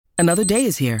Another day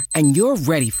is here, and you're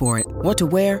ready for it. What to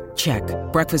wear? Check.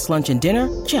 Breakfast, lunch, and dinner?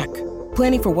 Check.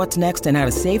 Planning for what's next and how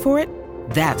to save for it?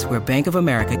 That's where Bank of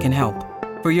America can help.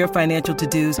 For your financial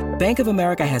to-dos, Bank of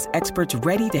America has experts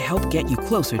ready to help get you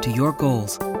closer to your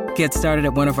goals. Get started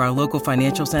at one of our local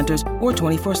financial centers or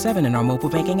 24/7 in our mobile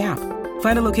banking app.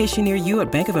 Find a location near you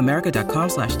at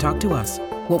bankofamerica.com/talktous.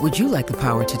 What would you like the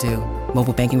power to do?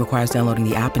 Mobile banking requires downloading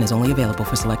the app and is only available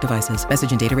for select devices.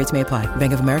 Message and data rates may apply.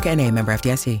 Bank of America N.A., member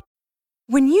FDIC.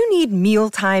 When you need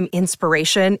mealtime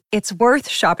inspiration, it's worth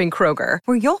shopping Kroger,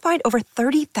 where you'll find over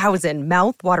 30,000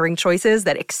 mouth-watering choices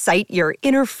that excite your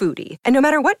inner foodie. And no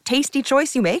matter what tasty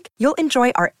choice you make, you'll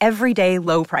enjoy our everyday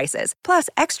low prices, plus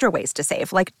extra ways to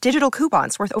save, like digital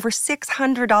coupons worth over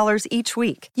 $600 each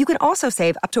week. You can also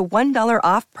save up to $1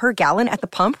 off per gallon at the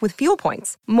pump with fuel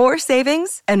points. More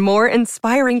savings and more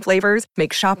inspiring flavors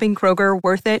make shopping Kroger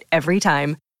worth it every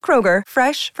time. Kroger,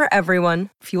 fresh for everyone.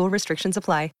 Fuel restrictions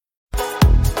apply.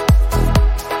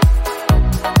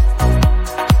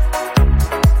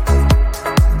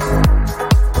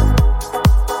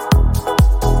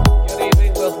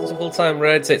 Full-Time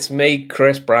Reds, it's me,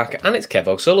 Chris Brack, and it's Kev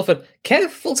O'Sullivan. Kev,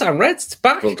 Full-Time Reds, it's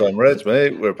back. Full-Time Reds,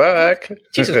 mate, we're back.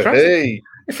 Jesus Christ. Hey.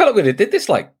 It felt like we did this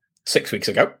like 6 weeks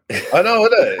ago. I know,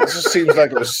 it just seems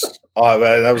like it was,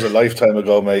 man, that was a lifetime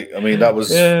ago, mate. I mean, that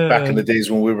was back in the days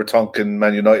when we were talking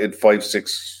Man United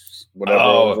 5-6, whatever.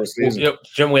 Oh, season. You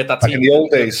know, we had that back in the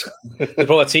old days. We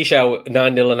brought a T-shirt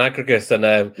 9-0 in aggregate,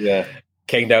 and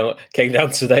came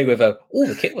down today with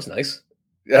the kit was nice.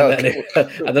 Yeah,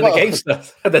 and then the game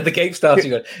starts. And then the game starts.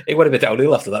 It went a bit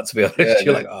downhill after that. To be honest,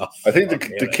 you're like, oh. I think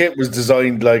the kit was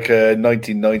designed like a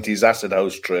 1990s acid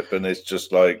house trip, and it's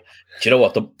just like, do you know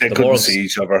what? They couldn't see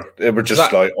each other. They were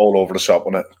just like all over the shop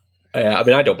on it. I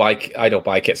mean, I don't buy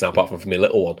kits now, apart from for my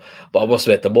little one. But I must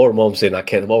admit, the more and more I'm seeing that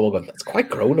kit, the more I'm going, it's quite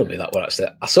grown on me. That one actually,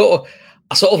 I sort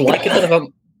of like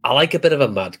a bit of a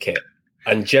mad kit.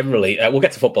 And generally, we'll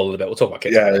get to football in a bit. We'll talk about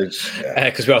kits.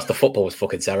 Because we asked the football was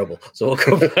fucking terrible. So we'll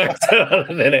come back to that in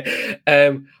a minute.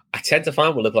 I tend to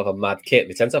find we'll live like a mad kit.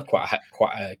 We tend to have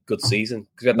quite a good season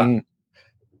because we had that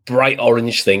bright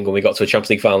orange thing when we got to a Champions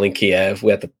League final in Kiev.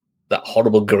 We had that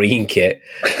horrible green kit.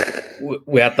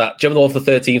 We had that. Do you remember the one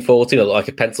for 13-14? Like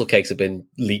a pencil cakes had been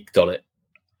leaked on it.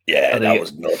 Yeah, and that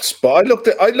was nuts. But I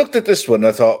looked at this one. And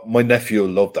I thought my nephew will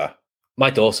love that.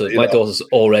 My daughter's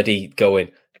already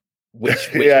going.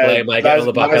 Which play am I getting on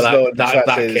the back of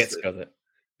that kit's got it?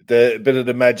 The bit of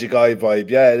the Magic Eye vibe.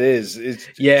 Yeah, it is. Do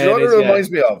you know what it reminds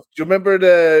me of? Do you remember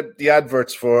the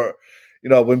adverts for,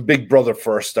 when Big Brother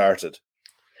first started?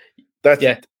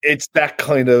 It's that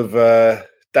kind of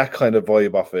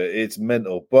vibe off it. It's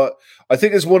mental. But I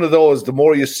think it's one of those, the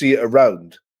more you see it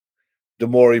around, the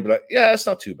more you be like, yeah, it's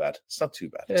not too bad. It's not too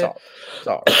bad. It's all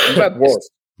right. It's bad worse.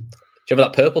 Do you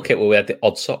remember that purple kit where we had the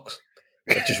odd socks?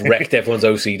 It just wrecked everyone's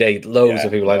OCD. Loads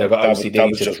of people I know got OCD. That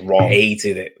was just wrong.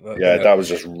 Hated it. That was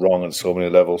just wrong on so many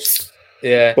levels.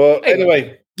 Yeah. But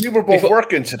anyway, we were both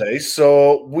working today,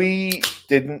 so we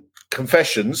didn't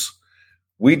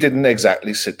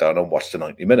exactly sit down and watch the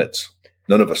 90 minutes.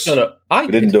 None of us. No, we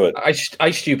didn't do it.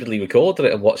 I stupidly recorded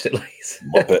it and watched it later.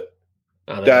 Muppet.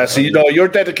 So you're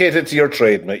dedicated to your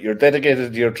trade, mate. You're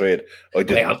dedicated to your trade. I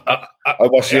didn't. I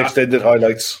watched the extended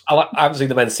highlights. I haven't seen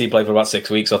the men's team play for about 6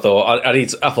 weeks. I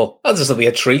thought that's just be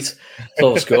a treat.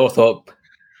 Thought score. I thought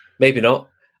maybe not.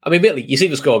 I mean, really, you see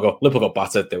the score go. Liverpool got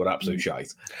battered. They were absolute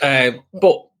shite.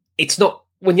 But it's not.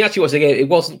 When you actually watch the game, it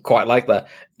wasn't quite like that.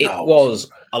 It was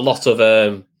a lot of.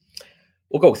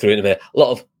 We'll go through it in a minute. A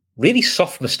lot of really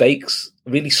soft mistakes,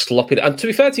 really sloppy. And to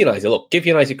be fair to United, look, give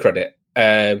United credit.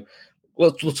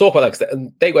 We'll talk about that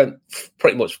because they went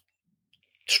pretty much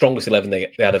strongest 11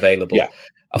 they had available. Yeah.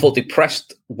 I thought they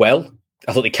pressed well.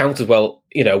 I thought they countered well,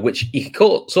 which you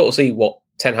can sort of see what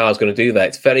Ten Hag's going to do there.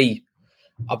 It's very,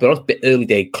 I'll be honest, a bit early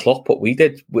day Klopp what we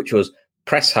did, which was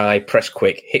press high, press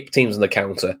quick, hit teams on the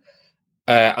counter.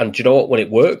 And do you know what? When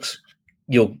it works,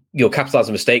 you'll capitalise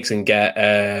on mistakes and get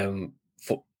 3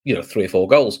 or 4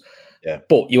 goals. Yeah.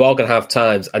 But you are going to have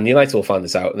times, and United will find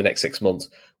this out in the next 6 months,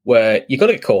 where you're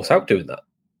going to get caught out doing that.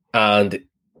 And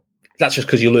that's just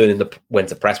because you're learning when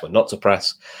to press, when not to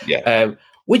press. Yeah.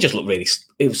 We just looked really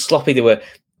it was sloppy. They were,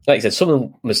 like you said, some of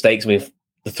the mistakes. I mean,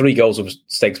 the 3 goals were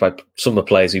mistakes by some of the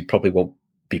players who probably won't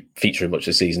be featuring much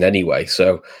this season anyway.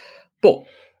 So, but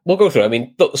we'll go through it. I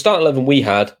mean, the starting 11 we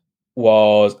had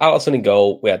was Alisson in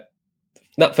goal. We had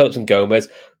Nat Phillips and Gomez,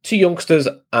 2 youngsters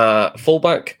at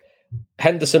fullback,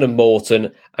 Henderson and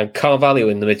Morton, and Carvalho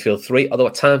in the midfield 3, although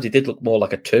at times he did look more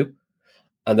like a 2.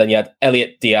 And then you had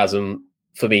Elliott, Diaz, and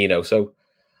Firmino. So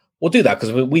we'll do that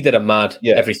because we did a mad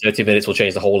every 30 minutes we'll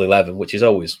change the whole 11, which is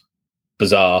always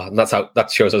bizarre, and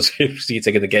that shows how seriously you're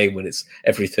taking the game when it's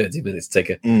every 30 minutes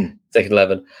take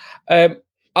 11.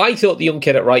 I thought the young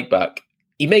kid at right back,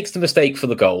 he makes the mistake for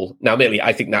the goal. Now, admittedly,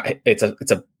 I think that it's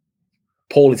a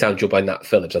poorly timed job by Nat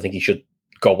Phillips. I think he should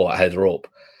gobble that header up.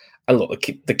 And look,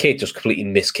 the kid just completely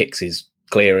miskicks his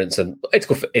clearance, and it's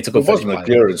good. It wasn't a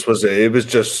clearance, was it? It was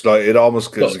just like it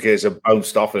almost was a case of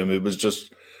bounced off him. It was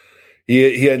just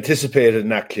he anticipated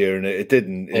Nat clearing it. It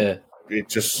didn't.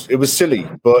 It was silly,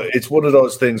 but it's one of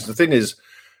those things. The thing is,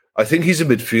 I think he's a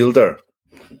midfielder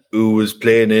who was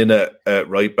playing in at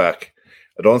right back.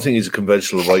 I don't think he's a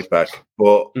conventional right back,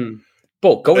 but in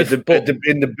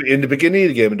the beginning of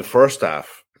the game, in the first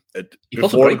half,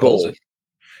 before the goal,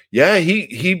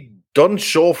 he done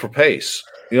show for pace.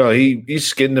 He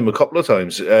skinned him a couple of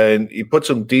times, and he put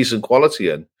some decent quality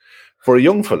in. For a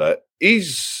young fella, he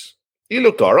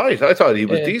looked all right. I thought he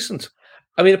was decent.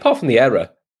 I mean, apart from the error,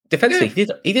 defensively,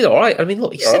 he did all right. I mean,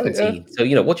 look, he's 17. So,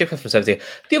 what do you expect from 17?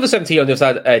 The other 17 on the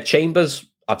other side, Chambers,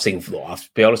 I've seen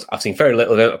very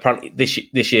little of him. Apparently, this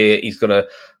year, he's going to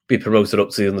be promoted up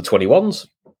to the under-21s.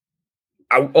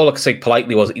 All I can say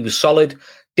politely was he was solid,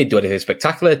 didn't do anything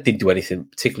spectacular, didn't do anything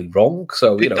particularly wrong.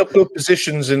 So, picked up good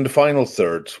positions in the final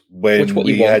third when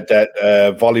we had that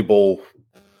volleyball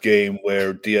game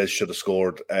where Diaz should have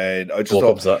scored. And I just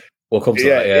thought... We'll come to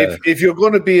that, yeah. If you're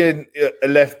going to be a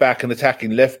left back, an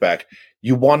attacking left back,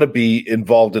 you want to be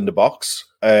involved in the box,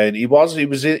 and he was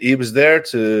there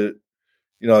to,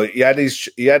 he had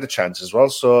a chance as well.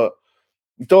 So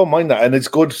don't mind that, and it's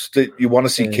good that you want to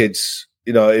see kids,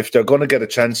 if they're going to get a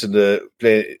chance in the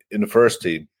play in the first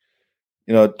team,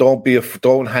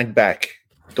 don't hang back,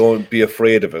 don't be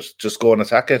afraid of it, just go and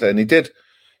attack it, and he did.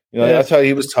 I thought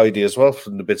he was tidy as well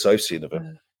from the bits I've seen of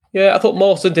him. Yeah, I thought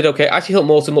Mawson did okay. I actually thought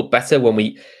Mawson looked better when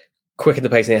we quickened the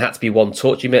pace and it had to be one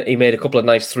touch. He made a couple of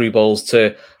nice through balls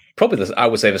to probably, I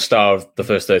would say, the star of the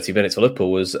first 30 minutes for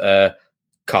Liverpool was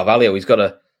Carvalho. He's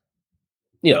got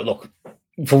look,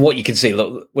 from what you can see,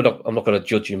 look, I'm not going to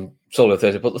judge him solely on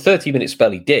 30, but the 30-minute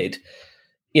spell he did,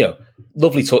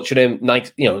 lovely touch on him,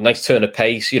 nice turn of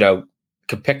pace,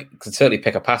 could certainly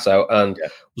pick a pass out, and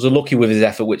was unlucky with his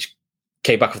effort, which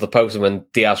came back off the post, and when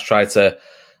Diaz tried to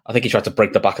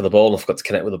break the back of the ball and forgot to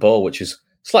connect with the ball, which is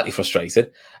slightly frustrating.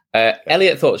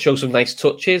 Elliott showed some nice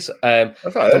touches. I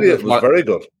thought Elliott was very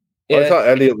good. Yeah. I thought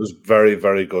Elliott was very,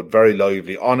 very good, very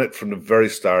lively, on it from the very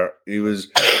start. He was.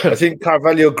 I think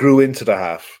Carvalho grew into the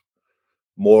half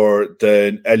more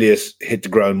than Elliott hit the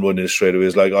ground running straight away. He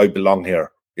was like, I belong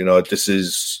here.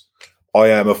 I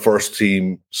am a first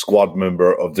team squad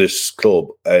member of this club,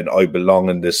 and I belong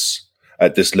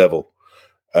at this level.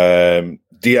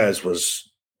 Diaz was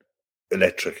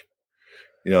electric,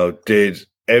 did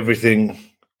everything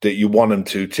that you want him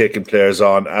to, taking players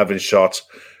on, having shots.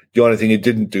 The only thing he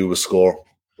didn't do was score.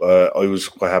 I was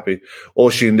quite happy.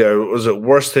 Oshie there was the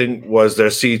worst thing was their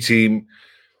C team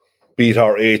beat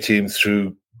our A team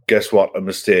through, guess what, a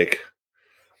mistake.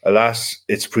 Alas,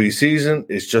 it's pre-season.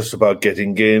 It's just about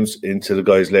getting games into the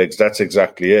guys' legs. That's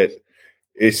exactly it.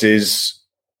 It is,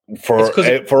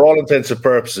 for all intents and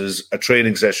purposes, a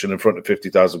training session in front of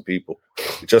 50,000 people.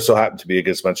 It just so happened to be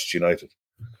against Manchester United.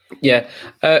 Yeah,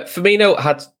 Firmino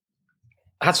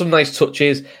had some nice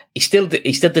touches. He still did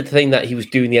the thing that he was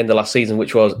doing the end of last season,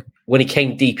 which was when he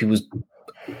came deep, he was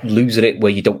losing it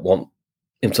where you don't want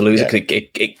him to lose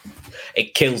it.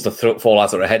 It kills the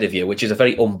fallouts that are ahead of you, which is a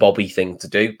very un-Bobby thing to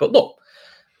do. But look,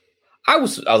 I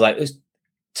was like, it's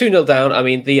 2-0 down. I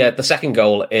mean, the second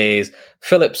goal is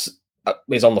Phillips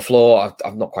is on the floor.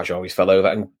 I'm not quite sure how he fell over,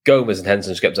 and Gomez and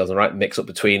Henderson just get themselves in the right mix up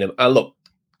between them. And look,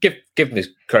 give him his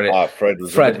credit. Fred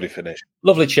was a lovely finish.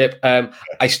 Lovely chip.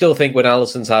 I still think when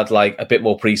Alisson's had like a bit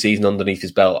more pre-season underneath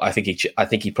his belt, I think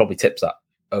he probably tips that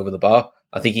over the bar.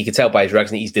 I think he could tell by his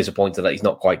reaction that he's disappointed that he's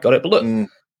not quite got it. But look,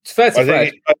 it's fair to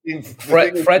Fred. I think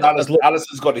Fred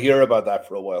Alisson's got to hear about that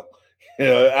for a while.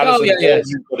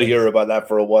 Alisson's got to hear about that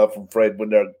for a while from Fred when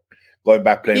they're going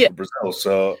back playing for Brazil.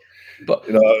 So, but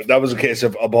that was a case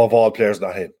of above all players,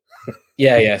 not him.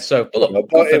 Yeah. So, but look,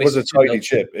 it was a tidy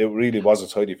chip. It really was a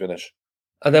tidy finish.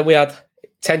 And then we had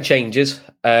 10 changes.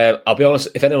 I'll be honest,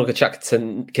 if anyone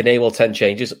can name 10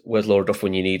 changes, where's Laura Duff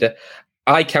when you need her?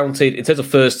 I counted, in terms of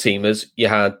first teamers, you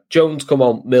had Jones come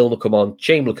on, Milner come on,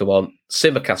 Chamberlain come on,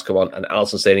 Tsimikas come on, and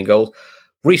Alisson stayed in goals.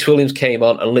 Reece Williams came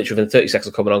on, and literally within 30 seconds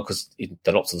of coming on, because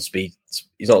they're not to the speed,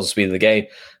 he's not to the speed of the game,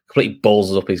 completely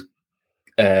balls up his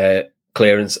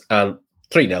clearance, and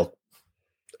 3-0.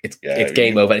 It's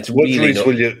game over. It's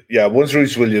once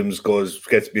Reece Williams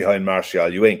gets behind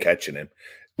Martial, you ain't catching him.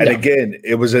 And again,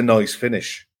 it was a nice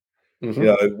finish.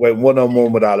 Mm-hmm. Went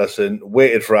one-on-one with Alisson,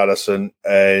 waited for Alisson,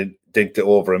 and dinked it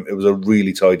over him. It was a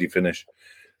really tidy finish.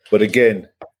 But again,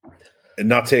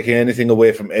 not taking anything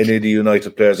away from any of the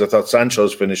United players, I thought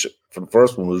Sancho's finish for the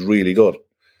first one was really good.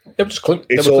 It's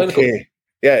okay.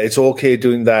 Yeah, it's okay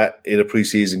doing that in a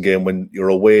preseason game when you're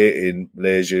away in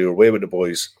Malaysia, you're away with the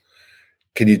boys.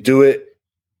 Can you do it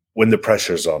when the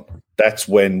pressure's on? That's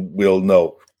when we'll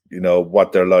know,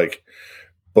 what they're like.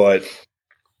 But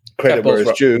credit where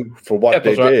it's due for what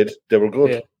they did. They were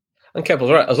good. Yeah. And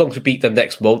Keppel's right. As long as we beat them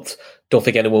next month, don't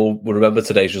think anyone will remember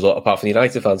today's result apart from the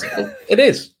United fans. It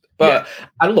is. But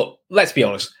and look, let's be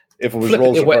honest. If it was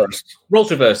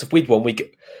roles reversed, if we'd won,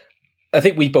 I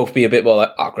think we'd both be a bit more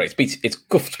like, great, it's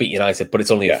good to beat United, but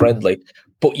it's only a friendly.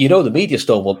 But the media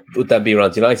storm would then be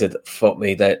around United. For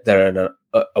me, they're in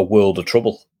a world of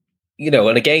trouble.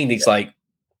 And again, it's like,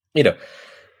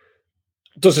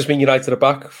 does this mean United are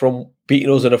back from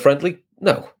beating us in a friendly?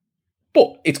 No.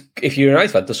 But if you're a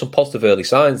United fan, there's some positive early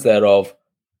signs there of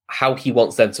how he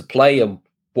wants them to play and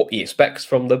what he expects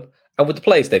from them. And with the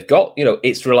players they've got,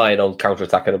 it's relying on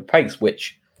counter-attacking and pace,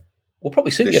 which will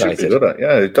probably suit United.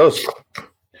 Yeah, it does.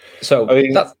 So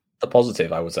that's the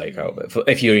positive, I would say,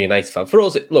 if you're a United fan. For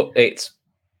us, it's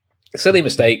silly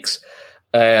mistakes.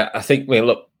 I think,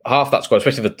 half that squad,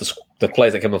 especially the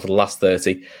players that came on for the last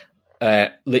 30,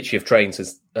 literally have trained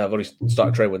since I've only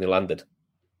started training when they landed.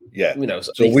 Yeah.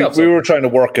 So we were trying to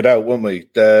work it out, weren't we?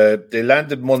 They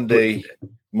landed Monday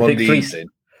evening.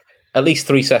 At least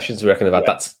 3 sessions, we reckon, they've had.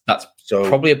 That's so,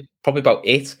 probably about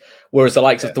it. Whereas the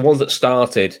likes of the ones that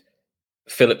started,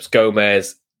 Phillips,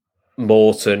 Gomez,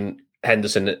 Morton,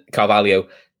 Henderson, Carvalho,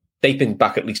 they've been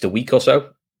back at least a week or so.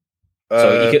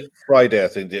 Friday, I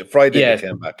think. They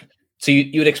came back. So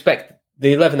you would expect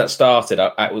the 11 that started,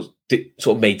 it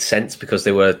sort of made sense because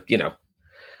they were,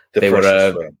 they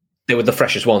were the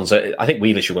freshest ones. I think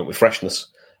we literally went with freshness.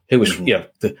 Who was,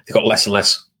 they got less and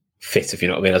less fit, if you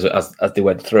know what I mean, as they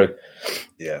went through.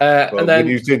 Yeah. And then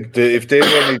you think if they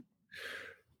only,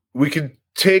 we can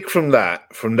take from that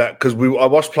because I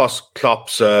watched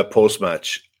Klopp's post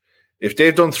match. If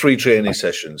they've done 3 training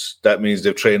sessions, that means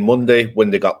they've trained Monday when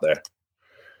they got there.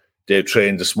 They've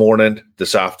trained this morning,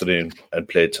 this afternoon, and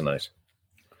played tonight.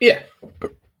 Yeah.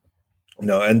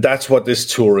 And that's what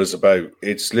this tour is about.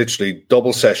 It's literally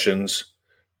double sessions,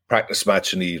 practice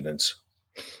match in the evenings.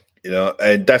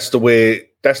 And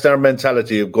that's our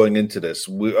mentality of going into this.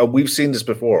 We've seen this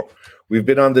before. We've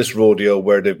been on this rodeo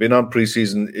where they've been on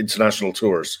preseason international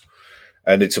tours,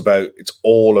 and it's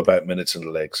all about minutes in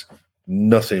the legs,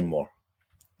 nothing more.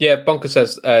 Yeah, Bonker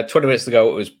says 20 minutes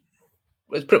ago it was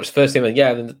pretty much the first team. And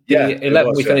the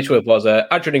 11 we finished with was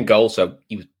Adrian in goal, so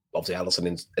he was obviously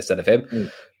Alisson instead of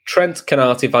him. Trent,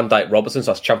 Canati, Van Dijk, Robertson,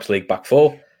 so that's Champions League back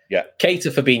 4. Yeah,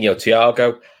 Keita, Fabinho,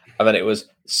 Thiago, and then it was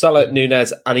Salah,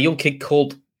 Nunez, and a young kid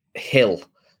called Hill,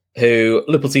 who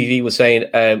Liverpool TV was saying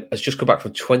has just come back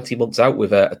from 20 months out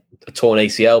with a torn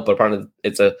ACL, but apparently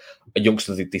it's a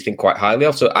youngster they think quite highly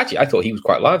of. So actually, I thought he was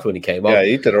quite live when he came on. Yeah,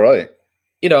 he did all right.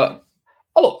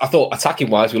 I thought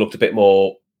attacking-wise, we looked a bit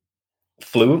more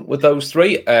fluent with those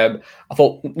 3. I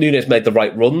thought Nunez made the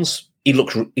right runs. I'm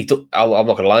not going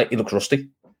to lie, he looked rusty.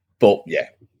 But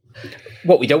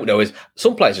what we don't know is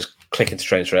some players just click into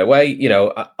train straight away.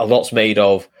 A lot's made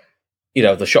of,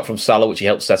 the shot from Salah, which he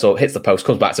helps set up, hits the post,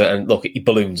 comes back to it, and look, he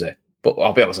balloons it. But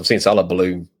I'll be honest, I've seen Salah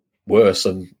balloon worse.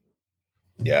 And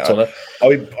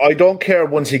I don't care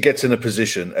once he gets in a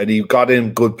position, and he got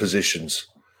in good positions.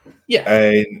 Yeah.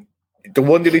 And the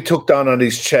one that he took down on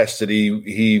his chest that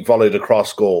he volleyed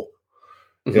across goal,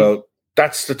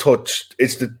 that's the touch.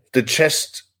 It's the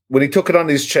chest. When he took it on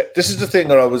his chest, this is the thing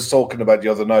that I was talking about the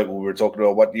other night when we were talking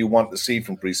about what you want to see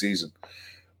from preseason.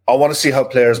 I want to see how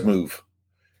players move.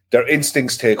 Their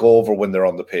instincts take over when they're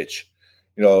on the pitch.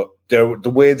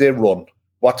 The way they run,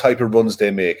 what type of runs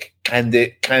they make. Can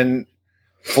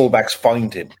fullbacks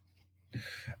find him?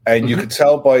 And you could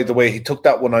tell by the way he took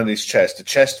that one on his chest. The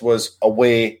chest was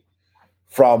away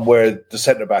from where the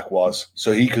centre back was,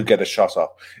 so he could get a shot off.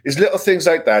 It's little things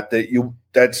like that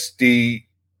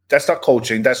that's not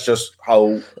coaching. That's just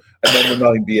how a number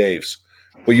 9 behaves.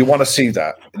 But you want to see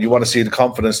that, and you want to see the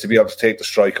confidence to be able to take the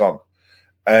strike on.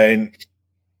 And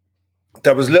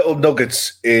there was little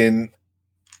nuggets in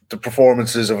the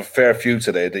performances of a fair few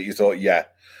today that you thought,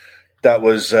 that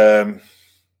was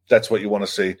that's what you want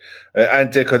to see. And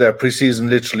Dico, there preseason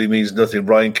literally means nothing.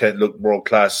 Ryan Kent looked world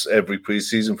class every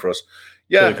preseason for us.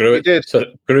 Yeah, so he did. So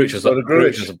Gruitch was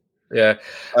yeah.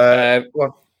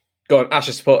 Go on,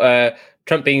 Ashes put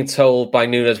Trent being told by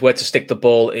Nunez where to stick the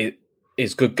ball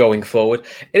is good going forward.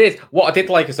 It is. What I did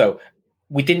like is, though,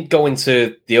 we didn't go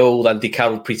into the old Andy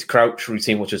Carroll Peter Crouch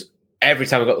routine, which is every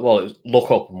time we got the ball, it was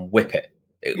look up and whip it.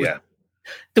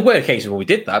 there were occasions when we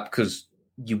did that because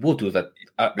you would do that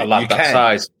a lad that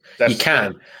size. You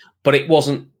can, but it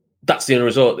wasn't. That's the end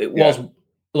result. It was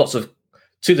lots of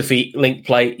to the feet, link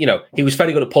play. He was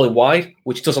very good at pulling wide,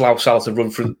 which does allow Salah to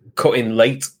run through, cut in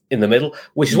late in the middle,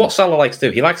 which is what Salah likes to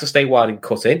do. He likes to stay wide and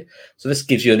cut in. So this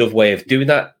gives you another way of doing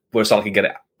that, where Salah can get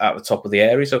it at the top of the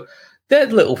area. So they're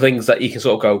little things that you can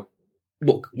sort of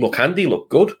go, look handy, look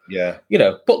good. Yeah.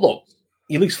 But look,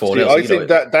 you lose 4-0. I think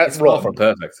that run,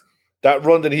 perfect. That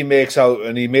run that he makes out,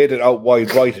 and he made it out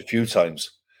wide right a few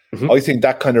times. Mm-hmm. I think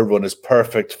that kind of run is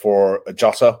perfect for a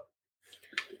Jota.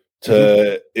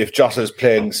 If Jota is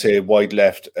playing, say, wide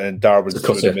left and Darwin's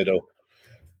through the middle,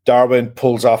 Darwin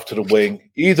pulls off to the wing,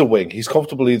 either wing. He's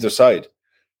comfortable either side.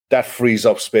 That frees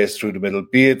up space through the middle,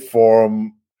 be it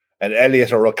from an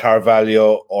Elliott or a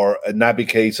Carvalho or a Naby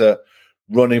Keita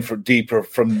running for deeper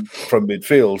from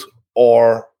midfield,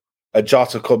 or a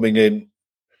Jota coming in,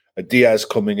 a Diaz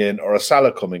coming in, or a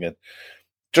Salah coming in.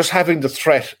 Just having the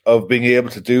threat of being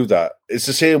able to do that. It's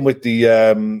the same with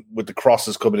the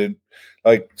crosses coming in.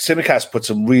 Like Tsimikas put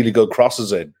some really good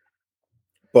crosses in,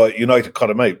 but United cut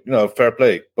him out. Fair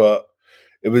play. But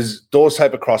it was those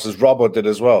type of crosses Robbo did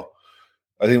as well.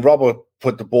 I think Robbo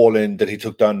put the ball in that he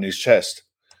took down in his chest.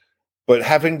 But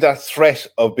having that threat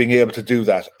of being able to do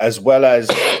that, as well as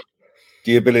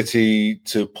the ability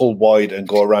to pull wide and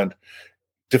go around,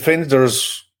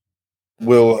 defenders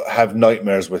will have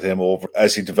nightmares with him over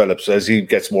as he develops, as he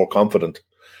gets more confident.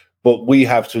 But we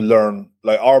have to learn,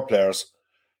 like our players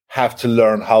have to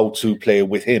learn how to play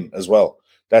with him as well.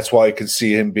 That's why I can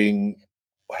see him being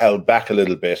held back a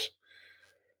little bit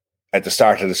at the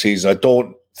start of the season. I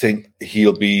don't think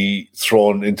he'll be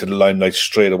thrown into the limelight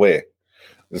straight away.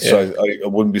 So I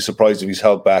wouldn't be surprised if he's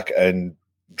held back and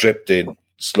dripped in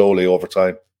slowly over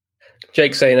time.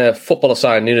 Jake saying, football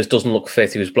aside, Núñez doesn't look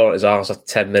fit. He was blowing his arse after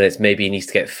 10 minutes. Maybe he needs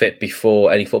to get fit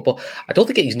before any football. I don't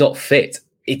think he's not fit.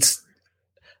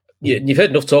 You've heard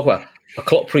enough talk about a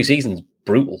Klopp pre-season's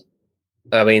brutal.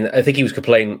 I mean, I think he was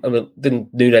complaining.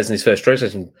 Didn't Núñez in his first training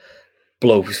session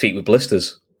blow his feet with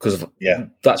blisters? Because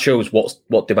that shows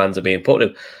what demands are being put on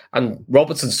him. And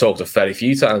Robertson's talked a very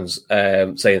few times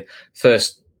saying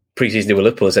first pre-season he was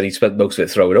Liverpool, he said he spent most of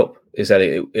it throwing up. He said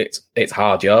it's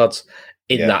hard yards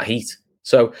in that heat.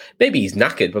 So maybe he's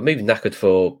knackered, but maybe knackered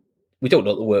for... We don't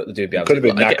know what the work they're doing behind. Could have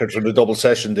been knackered from the double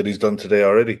session that he's done today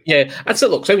already. Yeah, and so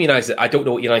look, United, I don't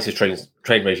know what United's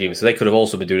training regime is, so they could have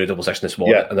also been doing a double session this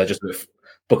morning, and they're just,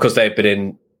 because they've been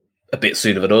in a bit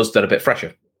sooner than us, they're a bit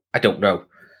fresher. I don't know.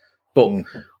 But,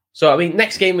 so, I mean,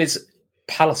 next game is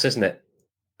Palace, isn't it?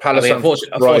 Palace,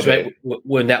 unfortunately,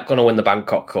 we're not going to win the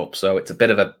Bangkok Cup, so it's a bit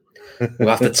of a... We'll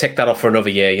have to tick that off for another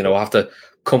year. We'll have to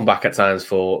come back at times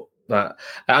for that.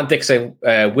 And Dick saying,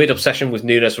 weird obsession with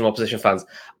Núñez from opposition fans.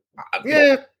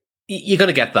 Yeah, you're going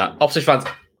to get that. Opposition fans,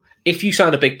 if you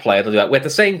sign a big player, they'll do that. We had the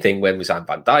same thing when we signed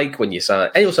Van Dijk, when you sign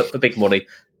anyone for big money.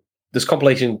 There's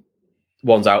compilation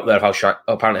ones out there of how shite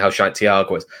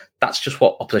Thiago is. That's just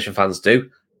what opposition fans do.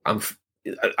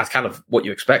 That's kind of what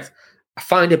you expect. I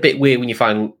find it a bit weird when you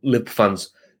find Liverpool fans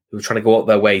who are trying to go out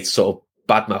their way to sort of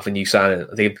badmouth a new signing.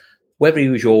 I think whether he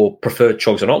was your preferred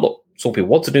choice or not, look, some people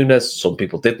want to do this, some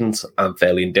people didn't. I'm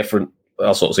fairly indifferent.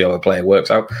 I'll sort of see how the player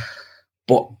works out.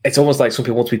 But it's almost like some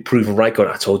people want to be proven right, going,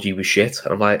 I told you he was shit.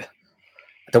 And I'm like,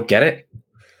 I don't get it.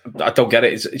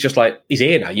 It's just like, he's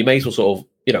here now. You may as well sort of,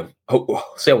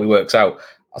 see how he works out.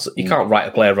 You can't write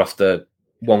a player after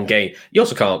one game. You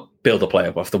also can't build a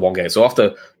player after one game. So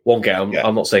after one game,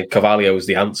 I'm not saying Carvalho is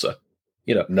the answer.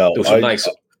 No,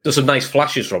 there's some nice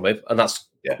flashes from him, and that's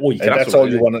all you can. That's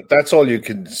all you want. That's all you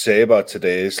can say about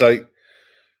today. It's like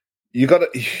you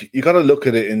got to look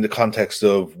at it in the context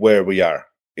of where we are.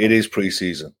 It is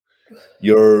pre-season.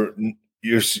 We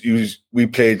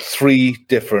played 3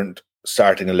 different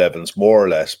starting 11s, more or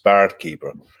less, bar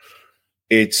keeper.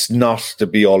 It's not the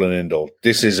be all and end all.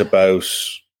 This is about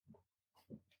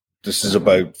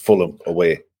Fulham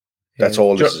away. That's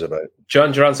all this is about.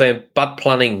 John Duran saying bad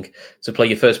planning to play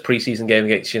your first pre-season game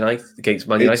against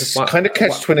Man United. It's kind of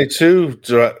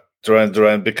catch-22,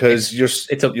 Duran, because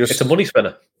it's a money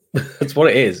spinner. That's what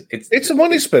it is. It's a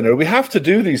money spinner. We have to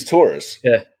do these tours.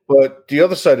 Yeah. But the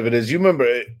other side of it is, you remember,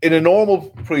 in a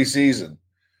normal pre-season,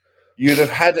 you'd have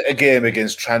had a game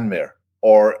against Tranmere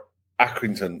or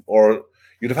Accrington, or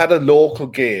you'd have had a local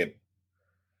game.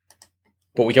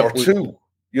 But two.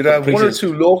 You'd have 1 or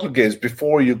 2 local games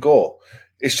before you go.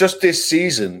 It's just this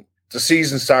season. The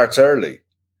season starts early.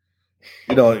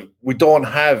 We don't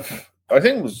have... I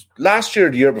think it was last year,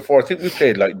 the year before, I think we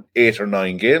played like 8 or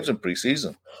 9 games in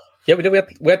pre-season. Yeah, we did.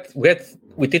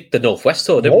 We did the Northwest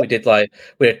tour, didn't we? We did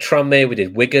Tranmere, we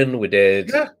did Wigan, we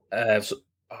did. Yeah.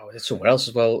 Oh, it's somewhere else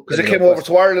as well. Because it came over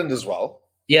to Ireland as well.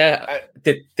 Yeah,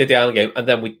 did the Ireland game, and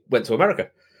then we went to America.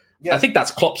 Yeah. I think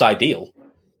that's Klopp's ideal.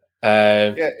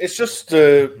 It's just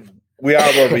we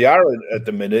are where we are at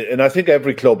the minute, and I think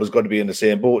every club is going to be in the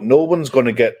same boat. No one's going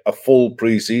to get a full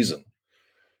pre-season.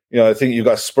 I think you've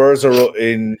got Spurs are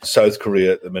in South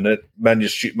Korea at the minute. Man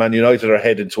United are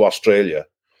heading to Australia.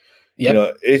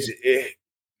 Yep.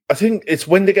 I think it's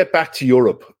when they get back to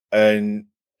Europe, and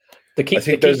the key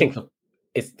thing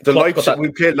is Leipzig.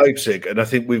 We played Leipzig, and I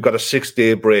think we've got a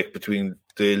 6-day break between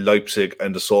the Leipzig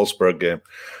and the Salzburg game.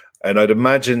 And I'd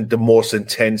imagine the most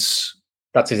intense.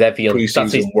 That's his Evian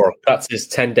preseason work. That's his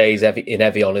 10 days in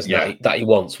Evian, isn't it? That he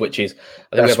wants, which is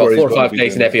I think we have about 4 or 5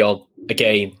 days in Evian, a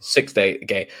game, 6 day a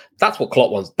game. That's what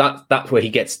Klopp wants. That's where he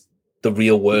gets the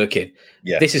real work in.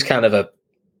 Yeah. This is kind of a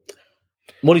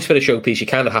money's for the showpiece. You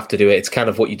kind of have to do it. It's kind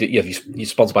of what you do. You're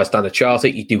sponsored by Standard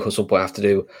Chartered. You do at some point have to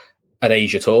do an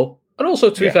Asia tour, and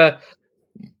also to be fair,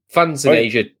 fans in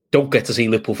Asia don't get to see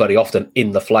Liverpool very often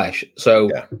in the flesh, so.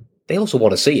 Yeah. They also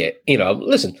want to see it.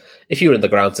 Listen, if you were in the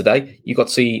ground today, you got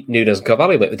to see Núñez and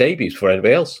Carvalho make the debuts for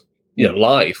anybody else,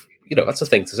 live. That's a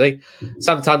thing to see.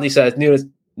 Sam Tandy says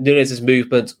Núñez's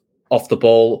movement off the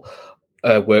ball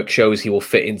work shows he will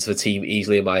fit into the team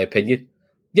easily, in my opinion.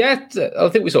 Yeah, I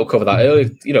think we sort of covered that earlier.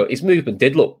 His movement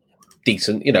did look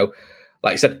decent. Like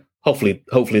I said, hopefully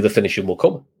the finishing will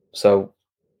come. So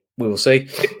we will see.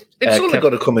 It's only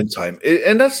going to come in time.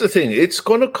 And that's the thing. It's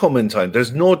going to come in time.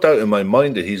 There's no doubt in my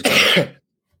mind that he's going to.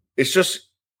 It's just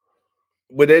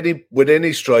with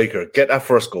any striker, get that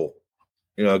first goal.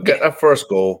 Get that first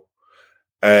goal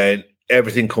and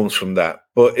everything comes from that.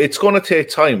 But it's going to take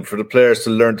time for the players to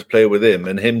learn to play with him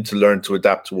and him to learn to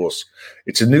adapt to us.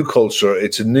 It's a new culture.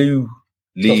 It's a new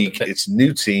league. It's a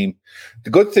new team.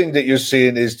 The good thing that you're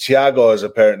seeing is Thiago is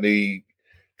apparently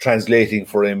translating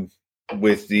for him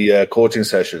with the coaching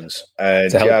sessions, and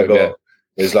Thiago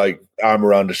is like arm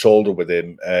around the shoulder with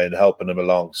him and helping him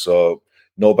along. So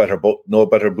no better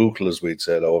buckle, as we'd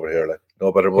say over here. Like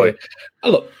no better boy. Yeah.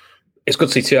 Look, it's good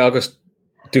to see Thiago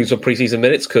doing some preseason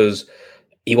minutes because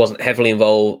he wasn't heavily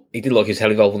involved. He didn't look he was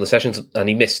heavily involved in the sessions, and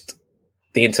he missed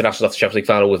the international after Champions League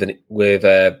final with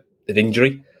an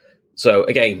injury. So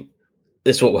again,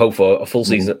 this is what we hope for: a full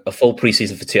season, a full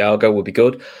preseason for Thiago would be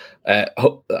good. I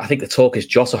think the talk is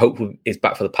Jota hopefully is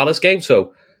back for the Palace game.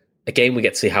 So again, we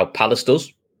get to see how Palace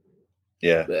does.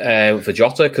 Yeah. For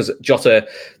Jota, because Jota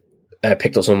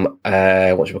picked up some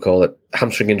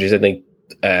hamstring injuries, didn't he?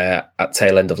 At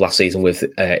tail end of last season with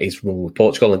his run with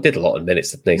Portugal and did a lot of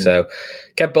minutes, didn't he? So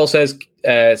Kev Ball says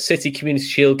City Community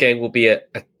Shield game will be a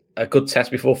good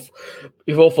test before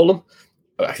Fulham.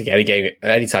 I think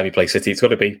any time you play City, it's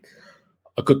going to be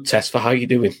a good test for how you're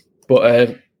doing.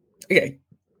 But again,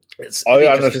 I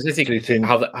honestly think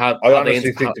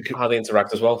how they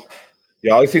interact as well.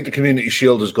 Yeah, I think the Community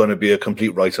Shield is going to be a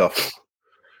complete write-off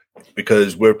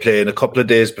because we're playing a couple of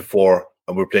days before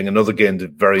and we're playing another game the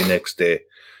very next day.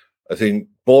 I think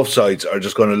both sides are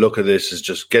just going to look at this as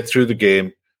just get through the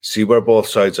game, see where both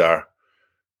sides are.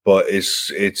 But it's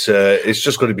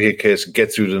just going to be a case of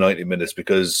get through the 90 minutes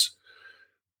because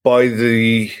by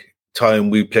the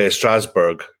time we play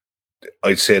Strasbourg,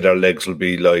 I'd say their legs will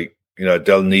be like,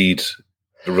 they'll need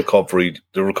the recovery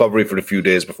for the few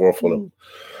days before Fulham.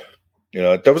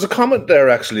 There was a comment there,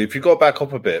 actually, if you go back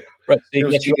up a bit. Red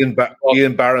Steve,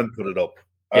 Ian Barron put it up.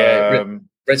 Yeah,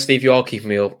 Red Steve, you are keeping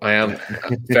me up. I am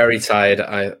very tired.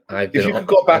 I've been if you could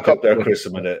go back up there, Chris,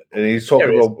 a minute. And he's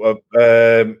talking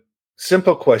about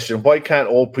simple question. Why can't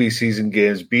all pre-season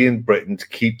games be in Britain to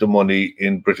keep the money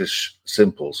in British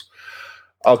Simples?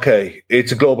 Okay,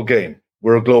 it's a global game.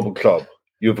 We're a global club.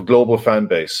 You have a global fan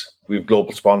base. We have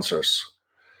global sponsors.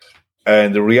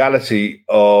 And the reality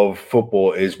of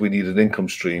football is we need an income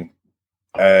stream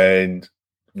and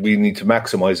we need to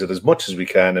maximize it as much as we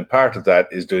can. And part of that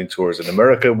is doing tours in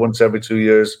America once every 2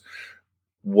 years,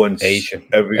 once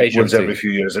every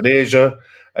few years in Asia.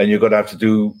 And you're going to have to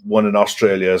do one in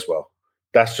Australia as well.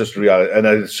 That's just the reality. And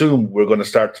I assume we're going to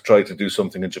start to try to do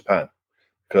something in Japan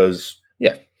because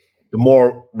the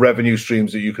more revenue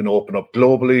streams that you can open up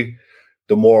globally,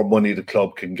 the more money the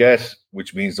club can get,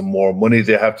 which means the more money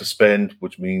they have to spend,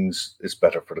 which means it's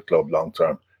better for the club long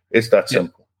term. It's that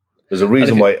simple. There's a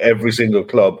reason why every single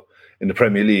club in the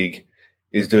Premier League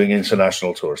is doing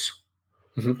international tours.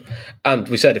 Mm-hmm. And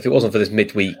we said if it wasn't for this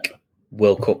midweek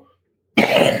World Cup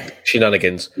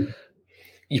shenanigans,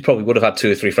 you probably would have had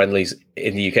 2 or 3 friendlies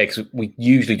in the UK because we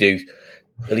usually do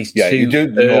at least 2 you do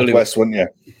the Northwest one,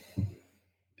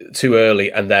 too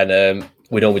early, and then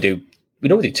we normally do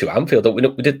 2 Anfield. We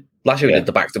did last year. We did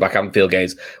the back-to-back Anfield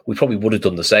games. We probably would have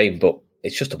done the same, but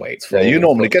it's just the way it's. Yeah, you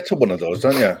normally get to one of those,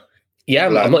 don't you? Yeah,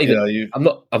 I'm not even. I'm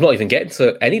not even getting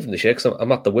to any of them this year because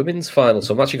I'm at the women's final,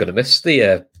 so I'm actually going to miss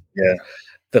the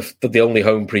only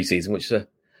home preseason, which is a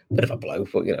bit of a blow.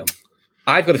 But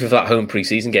I've got to feel for that home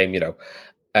preseason game.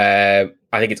 I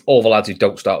think it's all the lads who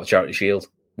don't start the Charity Shield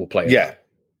will play it.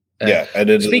 Yeah, and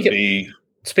then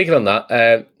speaking on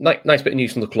that, nice bit of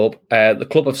news from the club. The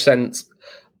club have sent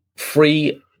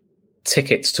free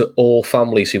tickets to all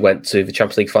families who went to the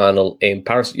Champions League final in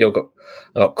Paris.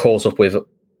 Got caught up with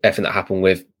everything that happened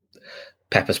with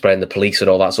pepper spray and the police and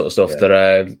all that sort of stuff.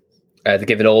 Yeah. They're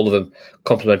giving all of them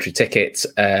complimentary tickets.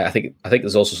 I think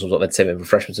there's also some sort of entertainment and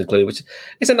refreshments included, which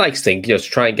is a nice thing, to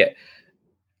try and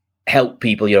help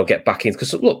people, get back in.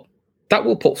 Because look, that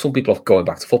will put some people off going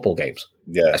back to football games.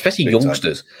 Yeah, especially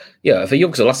youngsters. Yeah, if a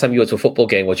youngster, last time you went to a football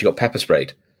game, you got pepper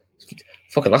sprayed.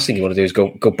 Fucking last thing you want to do is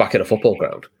go back in a football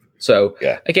ground. So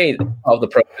again, of the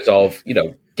process of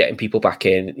getting people back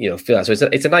in, feel that. So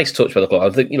it's a nice touch by the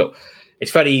club. I think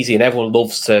it's very easy, and everyone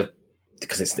loves to,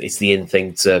 because it's the in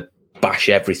thing to bash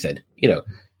everything.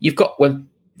 You've got, when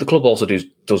the club also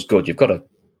does good, you've got to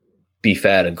be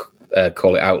fair and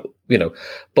call it out.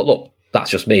 But look, that's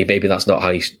just me. Maybe that's not how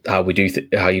you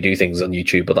do things on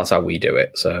YouTube, but that's how we do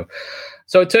it. So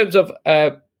in terms of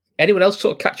anyone else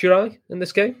sort of catch your eye in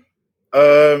this game?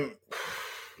 Apart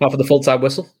from the full-time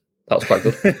whistle, that was quite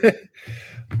good.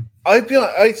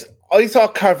 I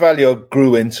thought Carvalho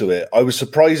grew into it. I was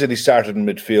surprised that he started in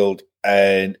midfield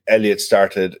and Elliott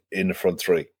started in the front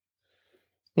three.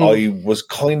 I was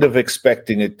kind of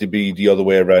expecting it to be the other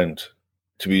way around,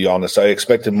 to be honest. I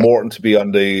expected Morton to be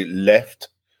on the left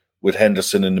with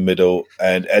Henderson in the middle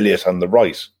and Elliott on the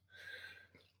right.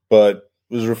 But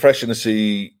it was refreshing to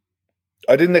see.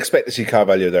 I didn't expect to see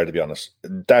Carvalho there, to be honest.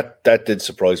 That did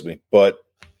surprise me. But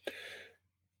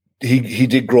he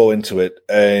did grow into it,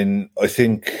 and I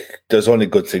think there's only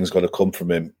good things going to come from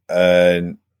him.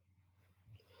 And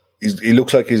he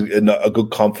looks like he's a good,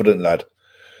 confident lad.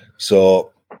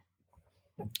 So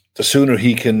the sooner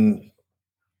he can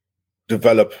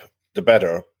develop, the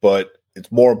better. But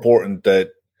it's more important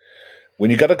that when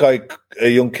you got a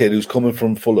young kid who's coming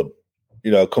from Fulham,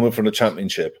 coming from the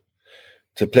Championship,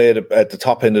 to play at the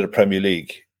top end of the Premier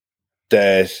League,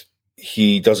 that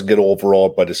he doesn't get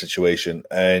overawed by the situation,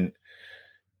 and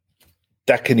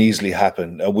that can easily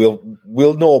happen. And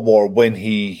we'll know more when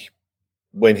he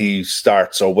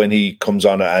starts or when he comes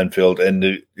on at Anfield,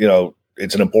 and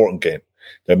it's an important game.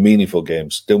 They're meaningful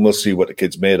games. Then we'll see what the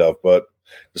kid's made of. But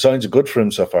the signs are good for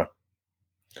him so far.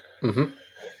 Mm-hmm.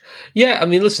 Yeah, I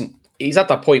mean, listen, he's at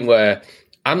that point where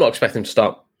I'm not expecting him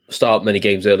to start many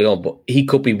games early on, but he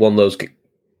could be one of those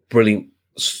brilliant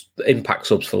impact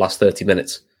subs for the last 30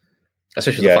 minutes,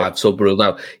 especially the 5 sub rule.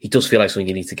 Now, he does feel like something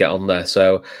you need to get on there.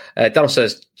 So, Daniel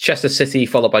says, Chester City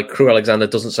followed by Crewe Alexander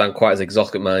doesn't sound quite as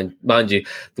exotic, mind you.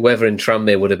 The weather in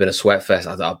Tranmere would have been a sweat fest.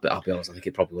 I'll be honest, I think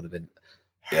it probably would have been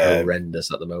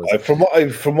horrendous at the moment.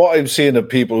 From what I'm seeing of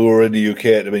people who are in the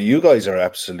UK, I mean, you guys are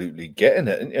absolutely getting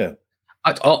it, aren't you?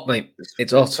 It's hot, mate.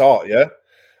 It's hot. It's hot, yeah.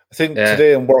 I think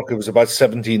today in work it was about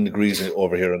 17 degrees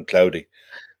over here and cloudy.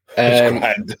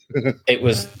 It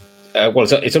was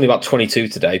it's only about 22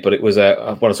 today, but it was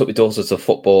when I took my daughter to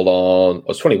football on.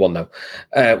 It's 21 now.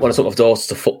 When I took my daughter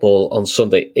to football on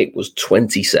Sunday, it was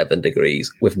 27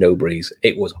 degrees with no breeze.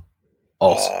 It was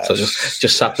hot. So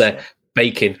just sat there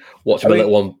baking, watching my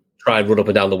little one try and run up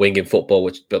and down the wing in football.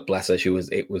 Which, but bless her,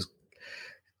 it was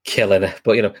killing her.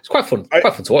 But it's quite fun. Quite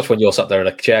fun to watch when you're sat there in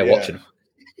a chair watching.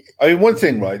 I mean, one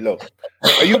thing, right? Look,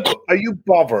 are you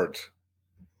bothered?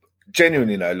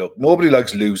 Genuinely now, look, nobody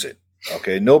likes losing.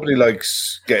 Okay, nobody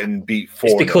likes getting beat 4.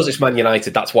 It's because it's Man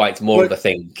United. That's why it's more of a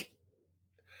thing.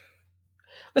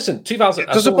 Listen, 2000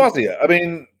 does it bother you? I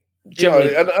mean,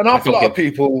 an awful lot of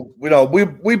people,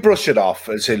 we brush it off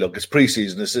and say, look, it's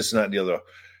preseason, it's this and that and the other.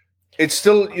 It's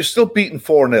still, you're still beating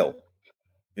 4-0.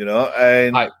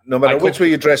 And no matter which way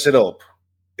you dress it up,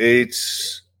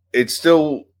 it's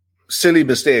still silly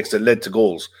mistakes that led to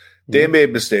goals. They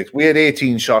made mistakes. We had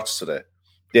 18 shots today.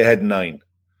 They had 9.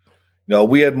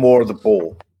 We had more of the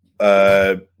ball.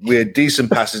 We had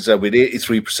decent passes there. We had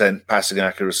 83% passing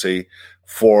accuracy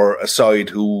for a side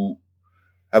who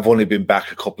have only been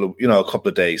back a couple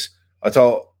of days. I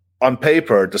thought on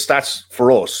paper the stats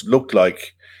for us looked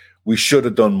like we should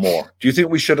have done more. Do you think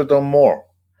we should have done more?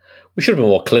 We should have been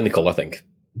more clinical, I think.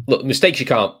 Look, mistakes you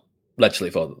can't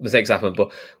legislate for. Mistakes happen,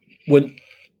 but when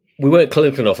we weren't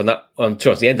clinical enough, and that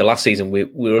towards the end of last season, we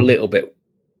were a little bit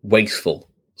wasteful.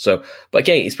 So, but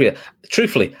again, it's pretty.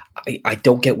 Truthfully, I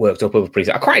don't get worked up over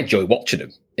preseason. I quite enjoy watching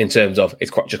them in terms of it's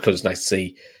quite just because it's nice to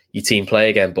see your team play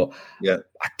again. But yeah,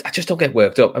 I just don't get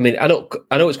worked up. I mean, I know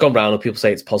it's gone round and people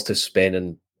say it's positive spin,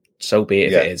 and so be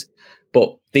it if it is.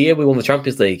 But the year we won the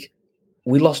Champions League,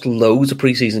 we lost loads of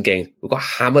preseason games. We got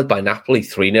hammered by Napoli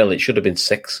 3-0. It should have been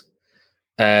 6.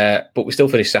 But we still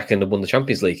finished second and won the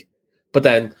Champions League. But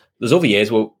then there's other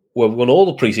years where we won all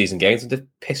the preseason games and did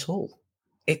piss all.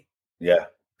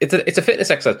 It's a fitness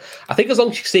exercise. I think as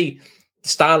long as you see the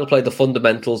style of play, the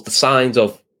fundamentals, the signs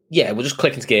of, we're just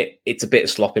clicking together, it's a bit of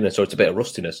sloppiness or it's a bit of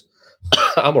rustiness,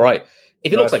 I'm all right.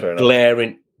 If it looks like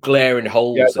glaring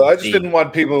holes. Yeah, so I just didn't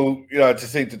want people, to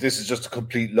think that this is just a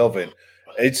complete loving.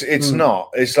 It's not.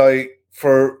 It's like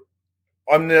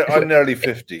I'm nearly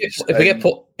 50.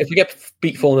 If we get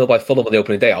beat 4-0 by Fulham on the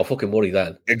opening day, I'll fucking worry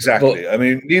then. Exactly. But I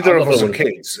mean, neither of us are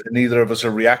kids, and neither of us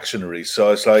are reactionaries.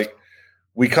 So it's like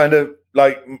we kind of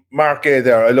like Mark A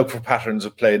there. I look for patterns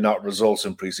of play, not results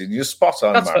in preseason. You're spot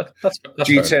on, Mark. That's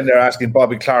G10 there asking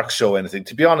Bobby Clark show anything.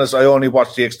 To be honest, I only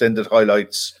watched the extended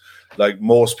highlights like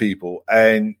most people,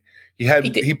 and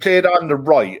he played on the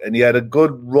right, and he had a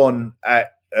good run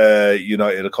at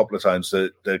United a couple of times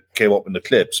that came up in the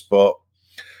clips, but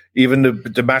even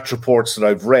the match reports that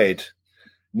I've read,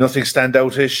 nothing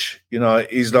standoutish.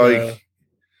 He's like,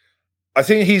 I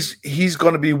think he's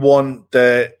going to be one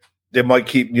that they might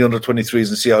keep in the under-23s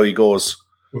and see how he goes,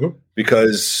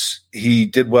 because he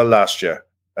did well last year.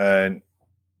 And,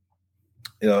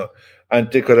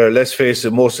 and let's face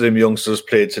it, most of them youngsters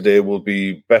played today will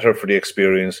be better for the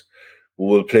experience.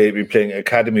 Will be playing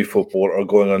academy football or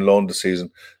going on loan this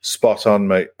season. Spot on,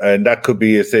 mate. And that could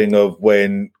be a thing of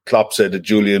when Klopp said that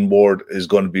Julian Ward is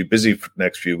going to be busy for the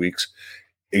next few weeks.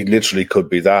 It literally could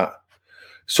be that.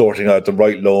 Sorting out the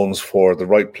right loans for the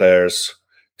right players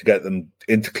to get them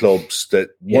into clubs that,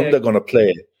 one, they're going to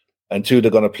play, and two,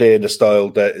 they're going to play in the style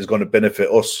that is going to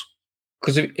benefit us.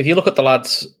 Because if you look at the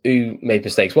lads who made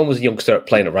mistakes, one was a youngster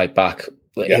playing at right back.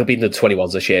 He'll be in the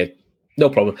 21s this year. No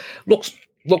problem.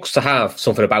 Looks to have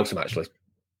something about him, actually,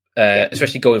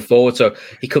 especially going forward. So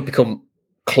he could become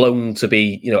cloned to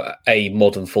be, a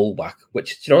modern fullback,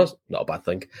 which, is not a bad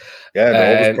thing. Yeah,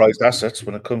 they're always prized assets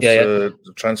when it comes to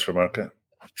the transfer market.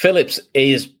 Phillips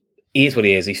is what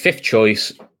he is. He's 5th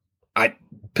choice. I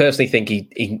personally think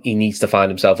he needs to find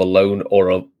himself a loan or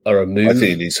a move. I think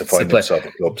he needs to find himself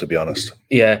a club, to be honest.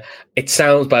 Yeah, it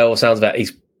sounds, by all sounds, that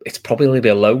it's probably only be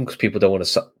a loan because people don't want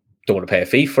to pay a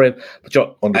fee for him.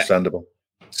 But understandable.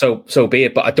 So be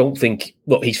it, but I don't think.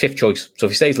 Look, he's 5th choice. So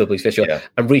if he stays Liverpool, he's 5th choice,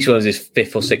 and Reece Williams is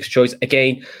 5th or 6th choice.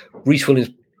 Again, Reece Williams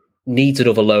needs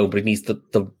another loan, but he needs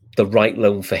the right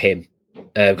loan for him,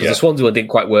 because the Swansea one didn't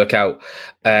quite work out.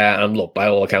 And look, by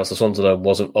all accounts, the Swansea loan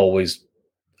wasn't always.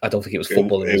 I don't think it was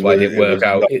football, and why it didn't work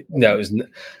out. It was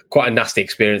quite a nasty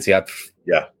experience he had.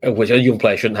 Which a young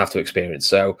player shouldn't have to experience.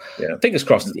 So fingers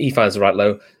crossed he finds the right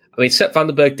loan. I mean, Sepp van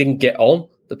den Berg didn't get on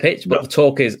the pitch, but the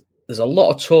talk is there's a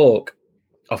lot of talk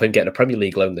of him getting a Premier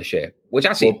League loan this year, which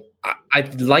actually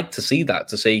I'd like to see that.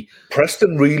 To see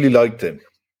Preston really liked him.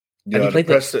 They played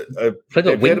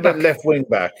him at left wing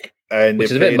back, and they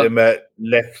played him at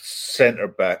left centre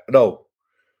back. No,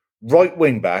 right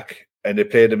wing back, and they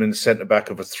played him in centre back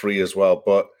of a 3 as well.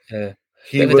 But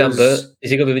he was.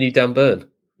 Is he going to be the new Dan Burn?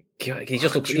 He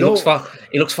just looks. He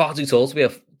looks far too tall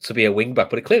to be a wing back,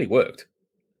 but it clearly worked.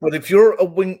 But if you're a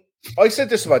wing, I said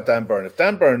this about Dan Burn. If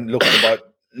Dan Burn looked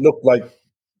like,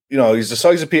 he's the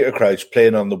size of Peter Crouch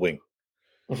playing on the wing.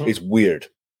 It's weird.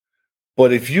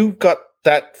 But if you've got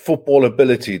that football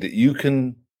ability that you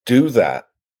can do that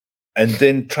and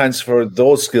then transfer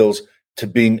those skills to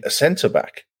being a centre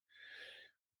back,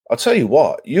 I'll tell you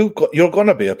what, you're going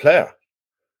to be a player.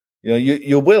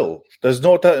 You will. There's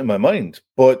no doubt in my mind.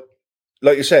 But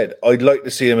like you said, I'd like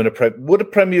to see him would a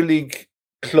Premier League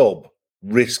club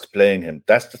risk playing him?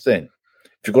 That's the thing.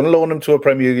 If you're going to loan him to a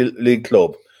Premier League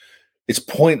club, it's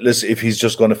pointless if he's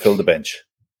just going to fill the bench.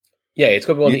 Yeah, it's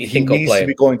going to be one that you think will play. He needs to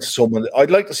be going to someone.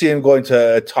 I'd like to see him going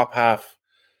to a top half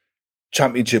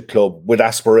championship club with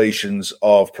aspirations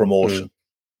of promotion.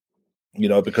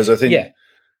 Because I think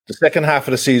the second half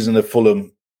of the season at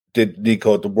Fulham did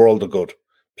Nico the world of good.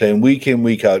 Playing week in,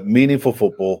 week out, meaningful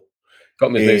football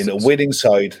in a winning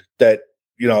side that,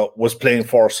 was playing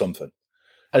for something.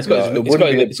 And it's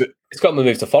got him a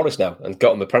move to Forest now and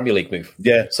got him a Premier League move.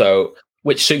 Yeah. So,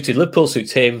 which suited Liverpool,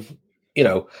 suits him.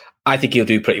 I think he'll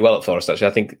do pretty well at Forest, actually.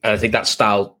 I think that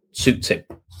style suits him,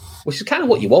 which is kind of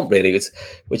what you want, really.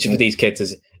 Which for these kids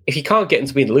is, if you can't get them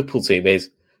to be in the Liverpool team, is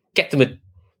get them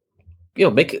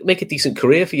make a decent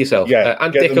career for yourself. Yeah,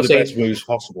 and get them the best moves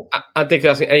possible. And Dick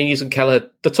asking, and using Kelleher,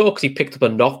 the talk is he picked up a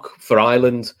knock for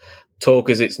Ireland. Talk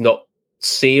is it's not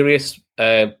serious.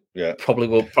 Yeah, probably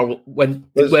will.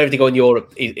 Wherever they go in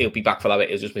Europe, he'll be back for that bit.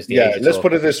 He'll just miss the Asia let's tour.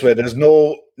 put it this way: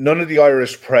 none of the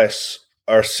Irish press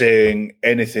are saying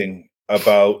anything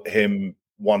about him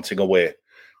wanting away.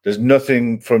 There's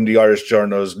nothing from the Irish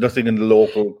journals, nothing in the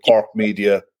local Cork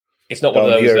media. It's not one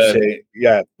of those.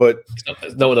 But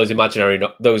it's not one of those imaginary.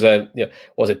 Was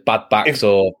it bad backs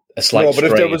or a slight? No, but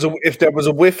if there was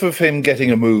a whiff of him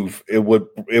getting a move, it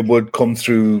would come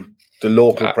through the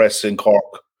local press in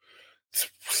Cork,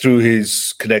 through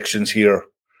his connections here,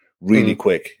 really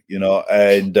quick.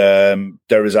 And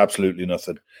there is absolutely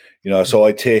nothing. So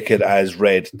I take it as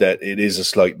read that it is a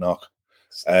slight knock.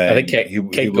 I think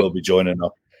he will be joining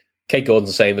up. Kate Gordon's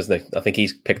the same, isn't he? I think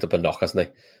he's picked up a knock, hasn't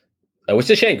he? Which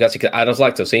is a shame, because I'd just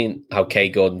like to have seen how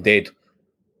Kate Gordon did,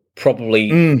 probably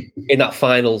in that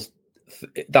final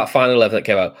 11 that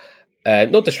came out.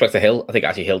 No disrespect to Hill. I think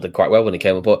actually Hill did quite well when he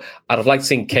came up, but I'd have liked to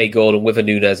see Kate Gordon with a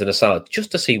Nunez and a Salah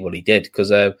just to see what he did, because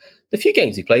the few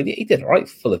games he played, he did all right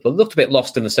for Liverpool. Looked a bit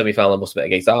lost in the semi-final, must have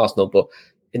been against Arsenal, but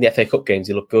in the FA Cup games,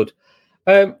 he looked good.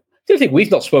 The other thing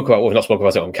we've not spoken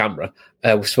about it on camera,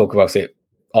 we spoke about it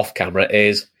off camera,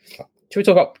 is should we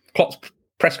talk about Klopp's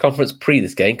press conference pre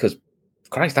this game? Because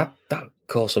Christ, that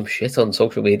caused some shit on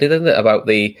social media, didn't it? About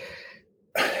the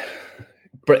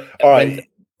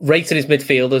rating his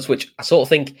midfielders, which I sort of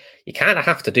think you kind of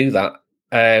have to do that.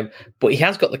 But he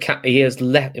has got he has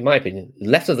left, in my opinion,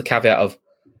 left of the caveat of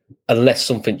unless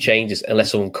something changes,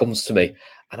 unless someone comes to me.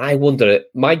 And I wonder,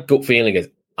 my gut feeling is,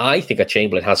 I think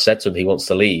Chamberlain has said to him he wants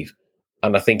to leave,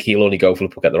 and I think he'll only go for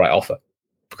Liverpool get the right offer.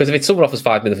 Because if someone offers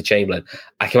 5 million for Chamberlain,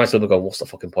 I can imagine Liverpool going, what's the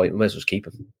fucking point? We might as well just keep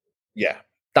him. Yeah.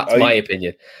 That's my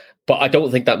opinion. But I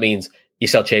don't think that means you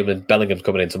sell Chamberlain, Bellingham's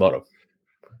coming in tomorrow.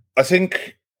 I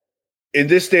think in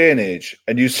this day and age,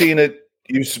 and we've seen it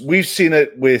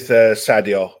with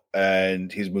Sadio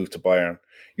and his move to Bayern.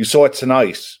 You saw it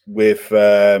tonight with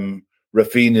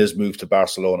Rafinha's move to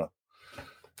Barcelona.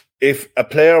 If a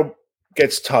player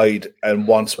gets tied and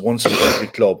wants once in every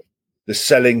club, the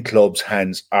selling club's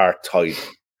hands are tied.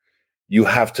 You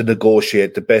have to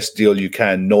negotiate the best deal you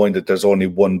can, knowing that there's only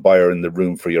one buyer in the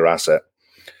room for your asset.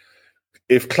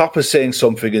 If Klopp is saying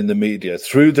something in the media,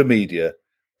 through the media,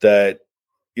 that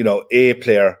a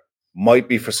player might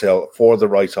be for sale for the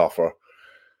right offer,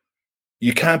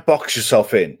 you can't box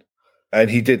yourself in. And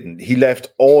he didn't. He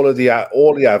left all the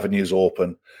avenues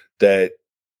open that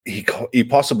he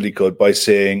possibly could, by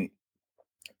saying,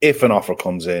 if an offer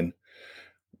comes in,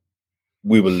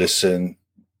 we will listen.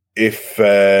 If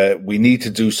we need to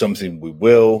do something, we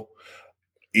will.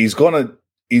 He's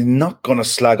not gonna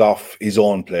slag off his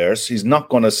own players. He's not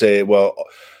gonna say, well,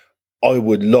 I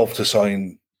would love to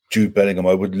sign Jude Bellingham.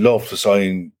 I would love to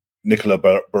sign Nicola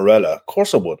Barella. Of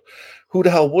course I would. Who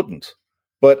the hell wouldn't?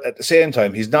 But at the same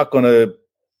time, he's not going to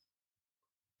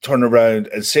turn around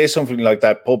and say something like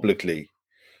that publicly,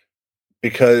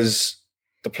 because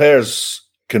the players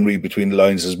can read between the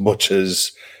lines as much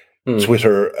as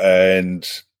Twitter and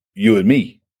you and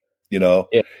me.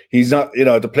 He's not,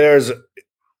 the players,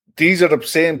 these are the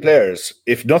same players.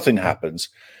 If nothing happens,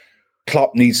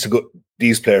 Klopp needs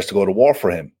these players to go to war for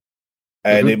him.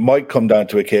 And it might come down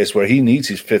to a case where he needs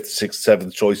his 5th, 6th,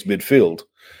 7th choice midfield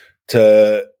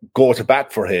to go to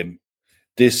bat for him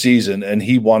this season, and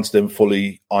he wants them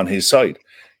fully on his side.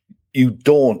 You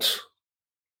don't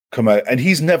come out, and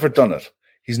he's never done it.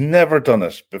 He's never done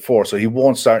it before, so he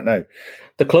won't start now.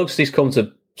 The closest he's come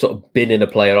to sort of binning a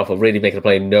player off, or really making a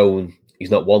player known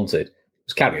he's not wanted,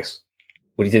 was Karius,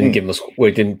 when he didn't give him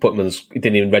he didn't put him in he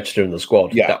didn't even register in the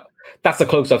squad. Yeah. That's the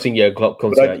closest I've seen Jurgen Klopp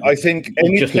come to. I think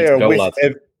any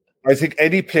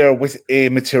player with a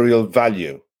material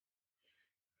value,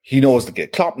 he knows the game.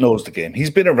 Klopp knows the game. He's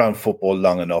been around football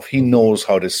long enough. He knows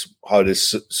how this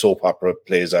soap opera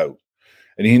plays out,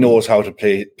 and he knows how to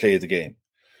play the game.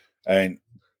 And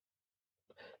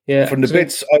from the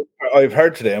bits I've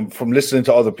heard today, and from listening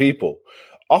to other people,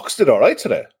 Ox did all right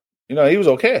today. He was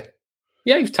okay.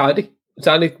 Yeah, he was tidy.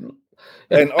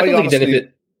 And I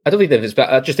don't think that it's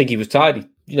better. I just think he was tidy.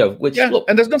 Which look,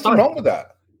 and there's nothing wrong with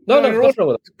that. No, nothing wrong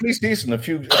with that. He's decent a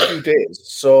few days.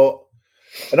 So,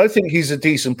 and I think he's a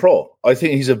decent pro. I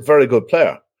think he's a very good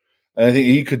player, and I think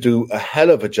he could do a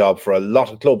hell of a job for a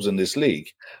lot of clubs in this league.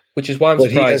 Which is why I'm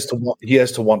surprised he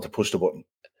has to want to push the button.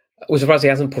 I was surprised he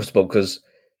hasn't pushed the button, because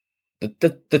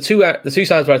the two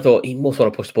sides where I thought he must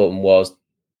want to push the button was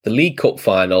the League Cup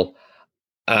final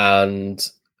and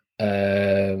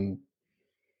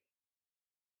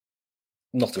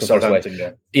not to Southampton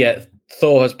game. Yeah,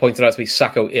 Thor has pointed out to me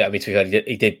Sacco. Yeah, I mean, to be fair,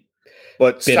 he did.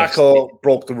 But Sacco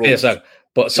broke the rules. Yeah,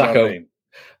 but Sacco,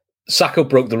 Sacco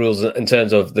broke the rules in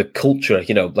terms of the culture,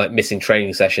 like missing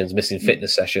training sessions, missing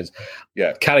fitness sessions.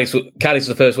 Yeah. Callis was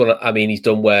the first one, he's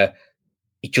done where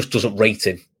he just doesn't rate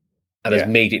him and has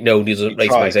made it known he doesn't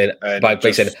rate him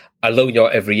by saying, I loan you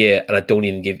out every year and I don't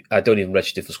even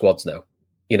register for squads now.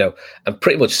 And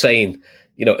pretty much saying,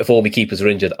 if all my keepers are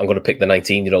injured, I'm going to pick the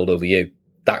 19-year-old over you.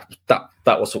 That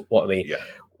was what I mean. Yeah.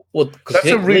 Well, that's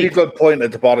a really good point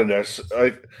at the bottom there.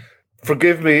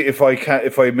 Forgive me if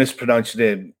I mispronounce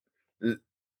your name.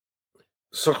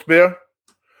 Sukhbir?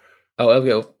 Oh, there we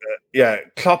go. Yeah,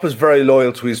 Klopp is very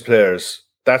loyal to his players.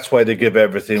 That's why they give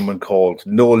everything when called.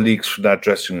 No leaks from that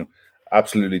dressing room.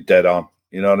 Absolutely dead on.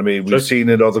 You know what I mean? We've seen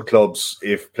in other clubs,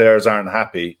 if players aren't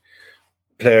happy,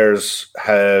 players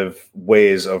have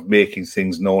ways of making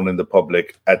things known in the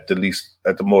public at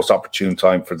the most opportune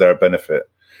time for their benefit.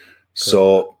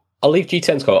 So I'll leave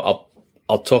G10's call.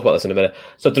 I'll talk about this in a minute.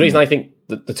 So the reason I think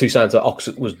the two signs that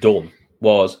Oxford was done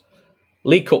was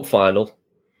League Cup final.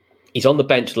 He's on the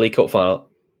bench, the League Cup final.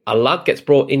 A lad gets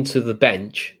brought into the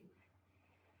bench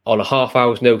on a half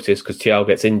hour's notice because Thiago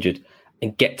gets injured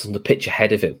and gets on the pitch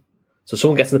ahead of him. So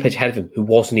someone gets on the pitch ahead of him who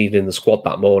wasn't even in the squad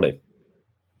that morning.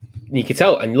 And you could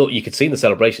tell, and look, you could see in the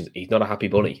celebrations, he's not a happy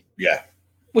bunny. Yeah.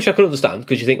 Which I could understand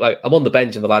because you think, like, I'm on the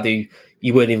bench and the lad who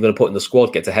you weren't even going to put in the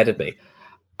squad gets ahead of me.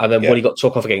 And then when he got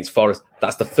took off against Forest,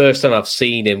 that's the first time I've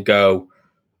seen him go,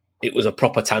 it was a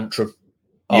proper tantrum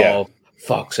of,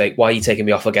 fuck's sake, why are you taking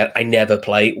me off again? I never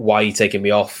play. Why are you taking me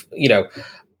off?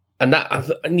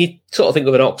 And you sort of think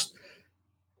of an Ox,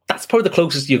 that's probably the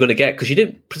closest you're going to get because you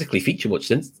didn't particularly feature much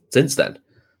since then.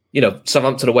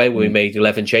 Southampton away when we made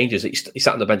 11 changes, he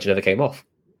sat on the bench and never came off.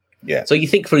 Yeah. So you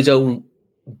think for his own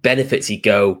benefits, he'd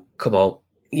go, come on,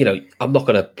 I'm not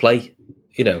going to play,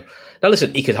 Now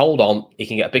listen, he could hold on, he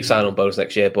can get a big sign-on bonus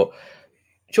next year, but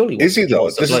surely is he though?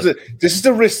 This is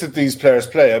the risk that these players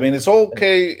play. I mean, it's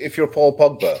okay if you're Paul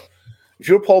Pogba. If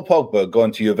you're Paul Pogba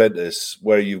going to Juventus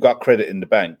where you've got credit in the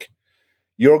bank,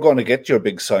 you're going to get your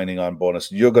big signing on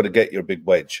bonus. You're going to get your big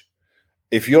wedge.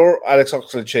 If you're Alex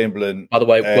Oxlade-Chamberlain, by the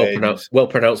way, well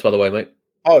pronounced, by the way, mate.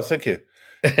 Oh, thank you.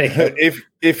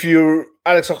 if you're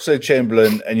Alex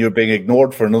Oxlade-Chamberlain and you're being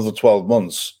ignored for another 12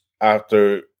 months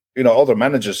after, other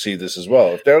managers see this as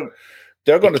well. If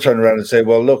they're going to turn around and say,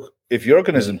 well, look, if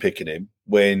Jurgen isn't picking him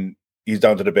when he's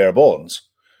down to the bare bones,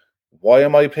 why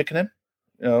am I picking him?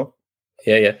 Yeah.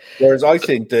 Whereas I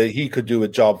think that he could do a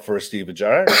job for Steven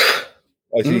Gerrard.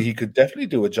 I think he could definitely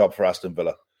do a job for Aston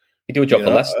Villa. He'd do a job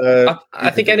for Leicester. I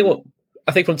think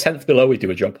from 10th below, he'd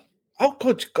do a job. Oh,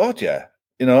 good God, yeah.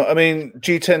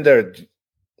 G10 there.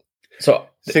 So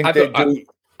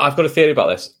I've got a theory about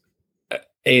this.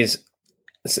 Is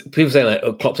people saying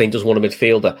like Klopp saying doesn't want a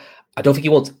midfielder. I don't think he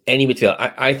wants any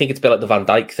midfielder. I think it's a bit like the Van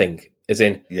Dijk thing. As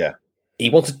in, he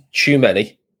wanted too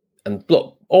many. And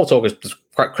look, all talk is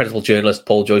quite credible journalist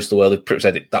Paul Joyce of the world who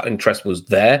said that interest was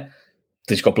there.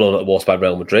 They just got blown at the water by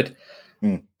Real Madrid.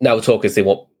 Now the talk is they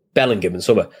want Bellingham in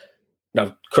summer.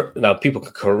 Now people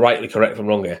can rightly correct if I'm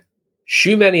wrong here.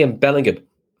 Shoemeni and Bellingham,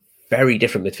 very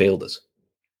different midfielders.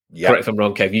 Yeah. Correct if I'm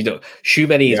wrong, Kev.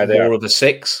 Shoemeni is more of a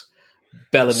 6.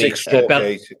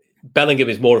 Bellingham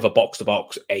is more of a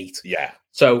box-to-box 8. Yeah.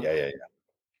 So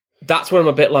that's where I'm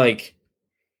a bit like,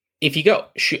 if you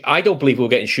got, I don't believe we're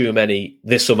getting Shoemeni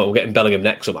this summer. We're getting Bellingham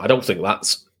next summer. I don't think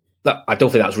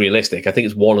that's realistic. I think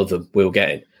it's one of them we're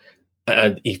getting,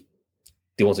 and if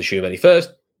he wants a Shoemeni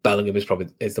first, Bellingham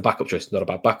is the backup choice, not a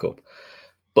bad backup.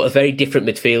 But a very different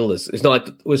midfielders. It's not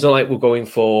like we're going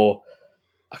for.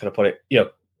 How can I put it?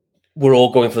 We're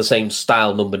all going for the same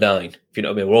style number 9. If you know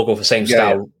what I mean, we're all going for the same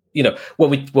style. Yeah. When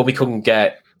we couldn't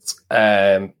get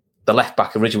the left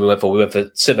back originally, we went for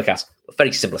Tsimikas.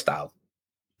 Very similar style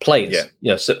players.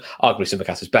 Yeah. Arguably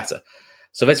Tsimikas is better.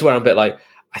 So that's where I'm a bit like,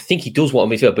 I think he does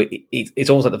want a midfielder, but it's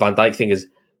almost like the Van Dijk thing is,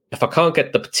 if I can't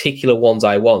get the particular ones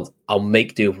I want, I'll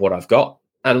make do with what I've got.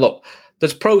 And look,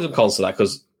 there's pros and cons to that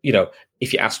because,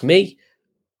 if you ask me,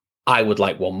 I would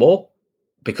like one more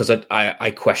because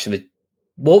I question it.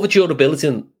 More the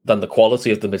durability than the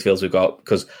quality of the midfielders we've got,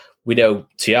 because we know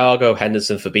Thiago,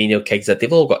 Henderson, Fabinho, KZ,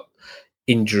 they've all got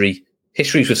injury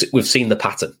histories. We've seen the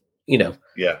pattern,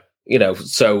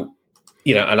 So,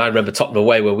 and I remember Tottenham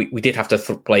away where we did have to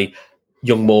play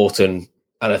young Morton,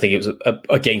 and I think it was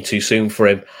a game too soon for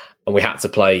him, and we had to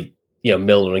play,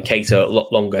 Milner and Keita a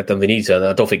lot longer than they needed to, and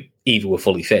I don't think either were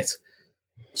fully fit.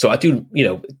 So I do,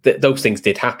 those things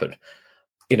did happen,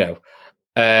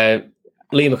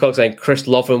 Liam McCulloch saying Chris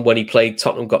Lovren, when he played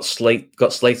Tottenham, got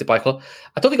slated by Klopp.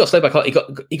 I don't think he got slated by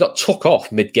Klopp. He got took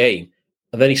off mid-game,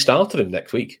 and then he started him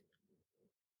next week.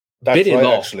 Bidding him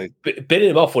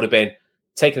off would have been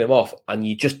taking him off, and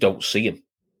you just don't see him.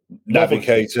 Naby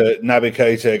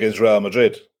Keita against Real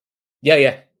Madrid.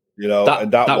 Yeah.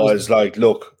 That was like,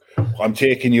 look, I'm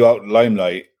taking you out in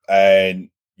limelight, and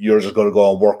you're just going to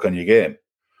go and work on your game.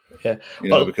 Yeah,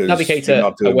 because you're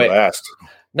not doing what I asked.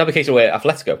 Naby Keita away at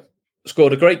Atletico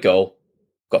scored a great goal,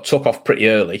 got took off pretty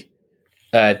early.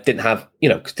 Didn't have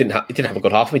a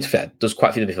good half. I mean, to be fair, does quite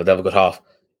a few midfield have a good half.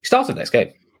 He started the next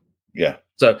game. Yeah.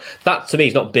 So that to me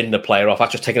is not bidding a player off.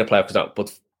 That's just taking a player because not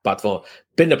bad form.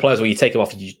 Bidding a player is where you take him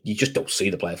off and you just don't see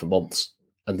the player for months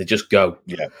and they just go.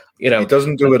 Yeah. He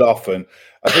doesn't do it often.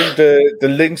 I think the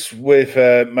links with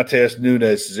Matheus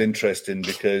Nunes is interesting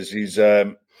because he's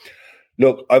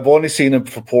look, I've only seen him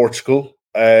for Portugal,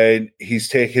 and he's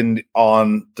taken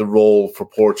on the role for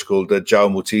Portugal that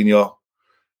João Moutinho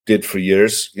did for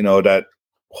years, that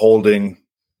holding,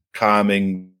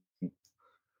 calming,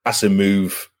 passing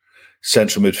move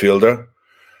central midfielder.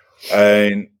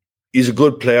 And he's a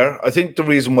good player. I think the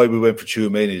reason why we went for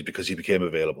Tchouaméni is because he became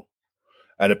available.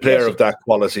 And a player of that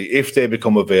quality, if they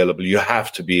become available, you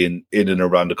have to be in and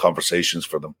around the conversations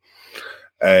for them.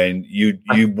 And you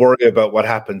worry about what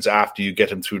happens after you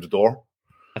him through the door.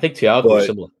 I think Thiago was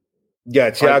similar.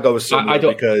 Yeah, Thiago was similar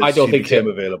because he became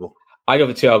available. I don't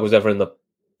think Thiago was ever in the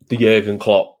Jurgen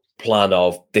Klopp plan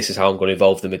of this is how I'm going to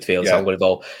evolve the midfield. How I'm going to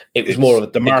evolve. It was more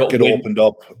of the market opened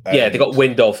up. Yeah, they got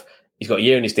wind of. He's got a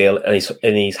year in his deal, and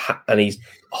he's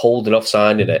holding off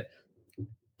signing it.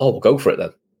 Oh, we'll go for it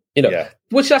then.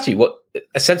 Which is actually what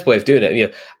a sensible way of doing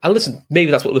it. And listen, maybe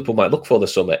that's what Liverpool might look for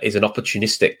this summer is an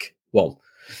opportunistic one.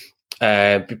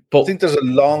 But I think there's a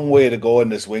long way to go in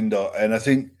this window, and I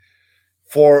think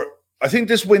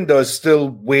this window is still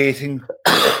waiting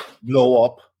to blow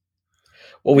up.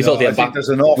 Well, I think there's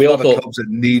an awful lot of clubs that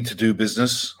need to do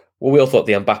business. Well, we all thought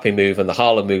the Mbappe move and the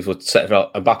Haaland move would set it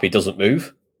out. Mbappe doesn't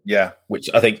move. Yeah. Which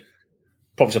I think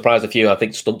probably surprised a few. I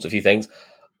think stunts a few things.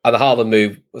 And the Haaland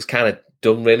move was kind of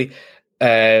done, really.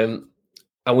 And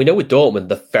we know with Dortmund,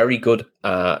 they're very good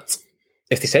at,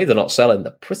 if they say they're not selling,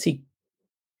 they're pretty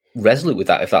resolute with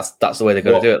that, if that's the way they're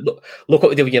going to do it. Look what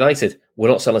we did with United. We're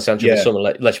not selling Sancho this summer.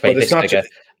 Let's pay this figure.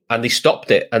 And they stopped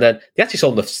it. And then they actually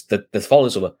sold the following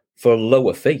summer for a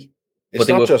lower fee. It's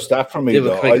not just that for me,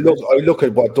 though. I look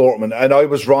at what Dortmund, and I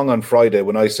was wrong on Friday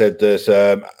when I said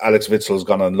that Alex Witzel's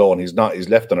gone on loan. He's not. He's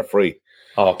left on a free.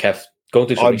 Oh, Kev, go and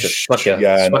do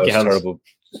something.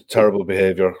 Terrible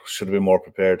behaviour. Should have been more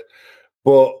prepared.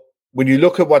 But when you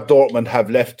look at what Dortmund have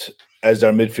left as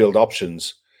their midfield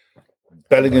options,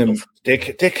 Bellingham, they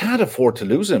can't afford to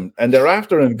lose him, and they're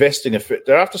after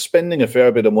spending a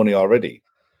fair bit of money already.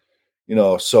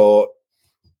 So.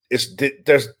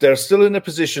 They're still in a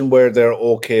position where they're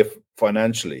okay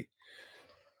financially,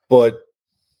 but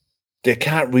they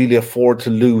can't really afford to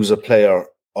lose a player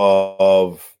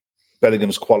of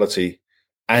Bellingham's quality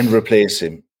and replace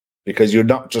him, because you're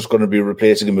not just going to be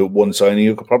replacing him with one signing.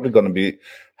 You're probably going to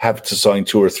have to sign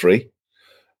 2 or 3,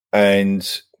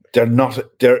 and they're not.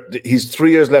 He's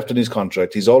 3 years left in his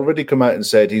contract. He's already come out and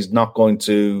said he's not going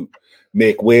to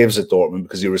make waves at Dortmund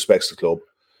because he respects the club.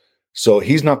 So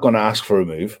he's not going to ask for a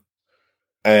move.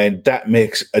 And that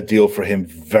makes a deal for him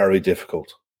very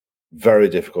difficult. Very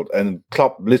difficult. And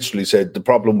Klopp literally said the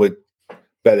problem with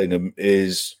Bellingham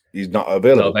is he's not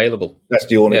available. Not available. That's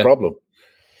the only problem.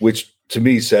 Which to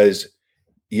me says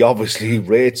he obviously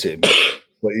rates him,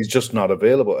 but he's just not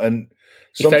available. And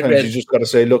sometimes you just got to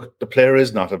say, look, the player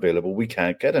is not available. We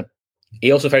can't get him. He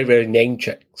also very rarely name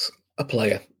checks a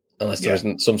player unless there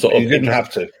isn't some sort of... He didn't have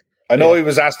to. I know he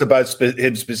was asked about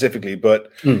him specifically,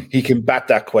 but he can bat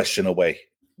that question away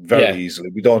very easily.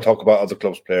 We don't talk about other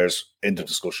clubs' players in the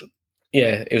discussion.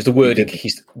 Yeah, it was the wording.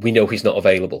 We know he's not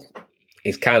available.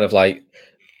 It's kind of like,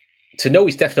 to know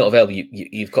he's definitely not available,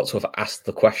 you've got to have asked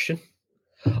the question.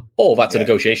 Or that's a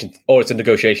negotiation, or it's a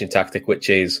negotiation tactic, which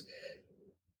is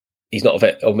he's not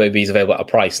available, or maybe he's available at a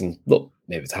price, and look,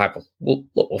 maybe it's a haggle.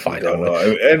 We'll find out.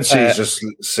 MC is just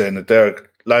saying that there.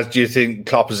 Lads, do you think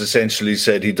Klopp has essentially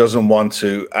said he doesn't want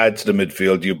to add to the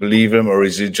midfield? Do you believe him, or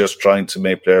is he just trying to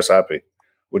make players happy?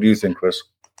 What do you think, Chris?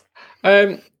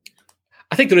 I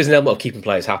think there is an element of keeping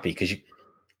players happy, because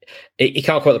you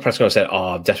can't quote the press conference and say,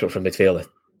 I'm desperate for a midfielder.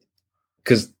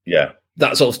 Because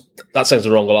that sounds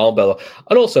the wrong alarm bell.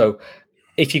 And also,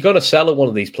 if you're going to sell one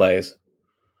of these players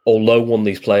or loan one of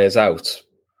these players out,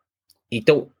 you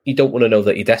don't want to know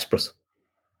that you're desperate.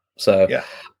 So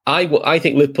I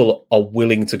think Liverpool are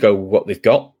willing to go with what they've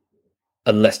got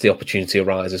unless the opportunity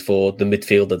arises for the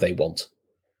midfielder they want.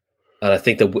 And I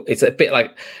think that it's a bit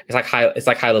like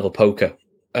high level poker.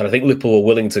 And I think Liverpool are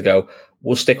willing to go,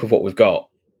 we'll stick with what we've got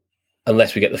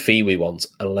unless we get the fee we want,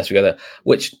 and unless we get that,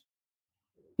 which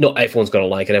not everyone's going to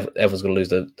like it. Everyone's going to lose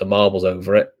the marbles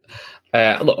over it.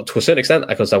 Look, to a certain extent, I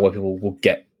can understand why people will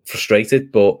get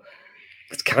frustrated, but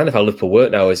it's kind of how Liverpool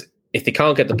work now. Is if they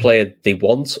can't get the player they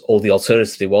want or the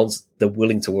alternative they want, they're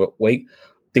willing to wait.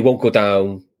 They won't go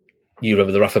down. You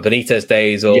remember the Rafa Benitez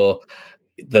days or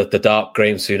the dark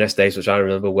Graham Souness days, which I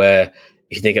remember, where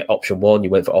if you didn't get option 1, you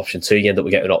went for option 2. You ended up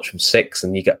with getting option 6,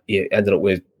 and you ended up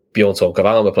with Bjorn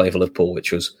Torkavama playing for Liverpool,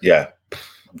 which was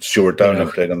Stuart Downing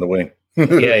playing on the wing.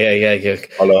 yeah.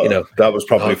 Although, that was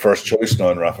probably first choice now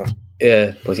in Rafa.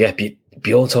 Yeah, but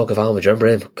Bjorn Torkavama, do you remember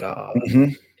him? God. Mm-hmm.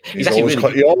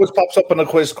 He always pops up in a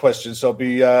quiz question, so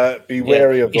be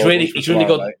wary of. He's really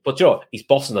good, mate. But you know, he's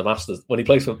bossing the Masters when he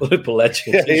plays for Liverpool Legends.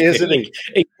 Yeah, he is, isn't he?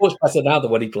 He's much better now than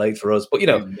when he played for us. But you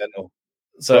know,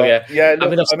 so Look,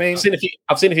 I've seen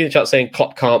a few in the chat saying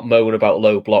Klopp can't moan about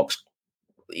low blocks.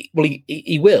 Well,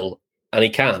 he will, and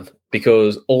he can,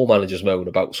 because all managers moan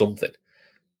about something.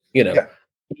 You know,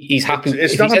 he's happy.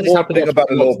 It's not a more thing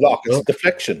about a low block; it's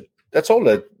deflection. That's all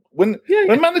that. When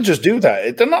managers do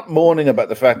that, they're not moaning about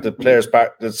the fact that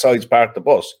the sides park the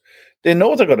bus. They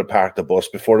know they're going to park the bus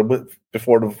before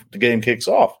the game kicks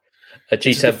off.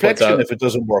 G10 points out if it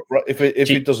doesn't work. If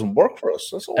it doesn't work for us,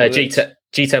 that's all.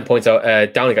 G10 points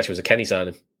out. Downing actually was a Kenny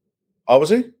signing. Oh,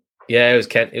 was he? Yeah, it was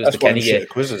Ken. It was that's the Kenny year.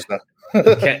 Quizzes now.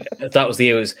 That was the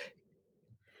year. It was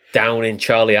Downing,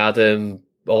 Charlie Adam,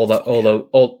 all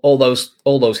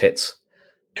those hits.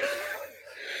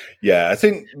 Yeah, I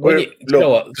think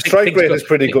the strike rate is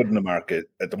pretty good in the market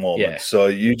at the moment. So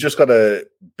you just got to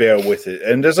bear with it.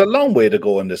 And there's a long way to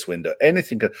go in this window.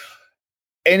 Anything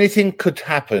could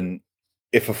happen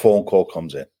if a phone call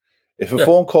comes in. If a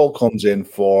phone call comes in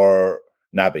for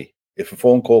Naby, if a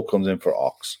phone call comes in for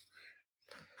Ox,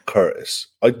 Curtis,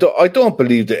 I don't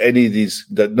believe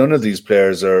that none of these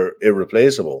players are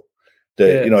irreplaceable.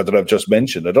 That I've just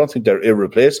mentioned. I don't think they're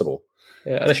irreplaceable.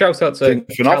 Yeah, and a shout out to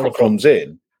if an offer comes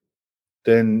in.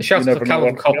 Then shout out to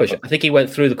Callum Coppish. I think he went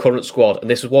through the current squad, and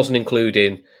this wasn't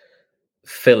including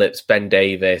Phillips, Ben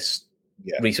Davis.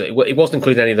 Recently, it wasn't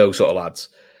including any of those sort of lads.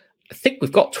 I think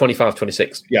we've got 25,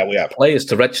 26 we have players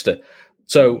to register.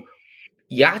 So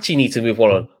you actually need to move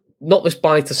on. Not this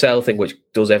buy to sell thing, which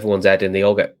does everyone's head in. They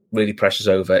all get really precious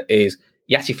over. Is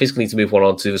you actually physically need to move one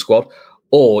on to the squad,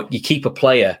 or you keep a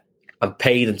player and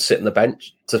pay them to sit on the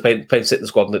bench, to pay them to sit in the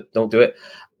squad and don't do it.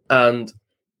 And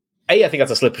A, I think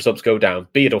that's a slippery slope to go down.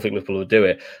 B, I don't think Liverpool would do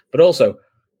it. But also,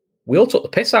 we all took the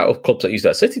piss out of clubs that used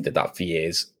that. City did that for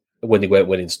years when they weren't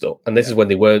winning stuff. And this is when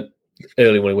they weren't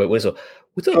early when they weren't winning stuff.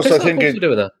 We took the piss out of clubs for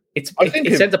doing that. I think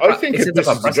it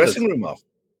pisses the dressing room off.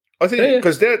 I think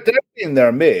because they're in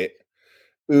their mate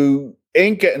who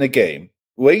ain't getting a game,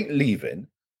 who ain't leaving,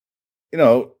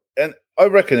 and I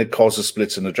reckon it causes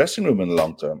splits in the dressing room in the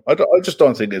long term. I just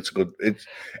don't think it's good.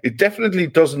 It definitely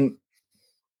doesn't.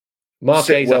 Mark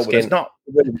A's well, asking.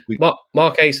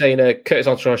 Mark A saying Curtis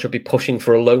Armstrong should be pushing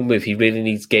for a loan move. He really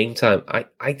needs game time.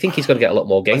 I think he's going to get a lot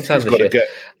more game time this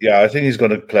year. I think he's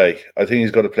going to play. I think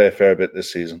he's going to play a fair bit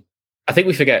this season. I think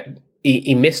we forget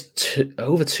he missed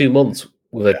over 2 months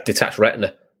with a detached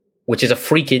retina, which is a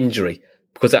freak injury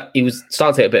because he was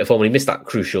starting to take a bit of form and he missed that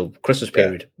crucial Christmas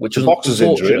period, which was Boxer's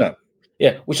injury, isn't it?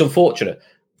 Yeah, which is unfortunate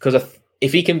because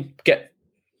if he can play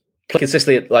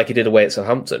consistently like he did away at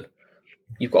Southampton,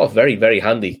 you've got a very, very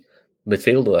handy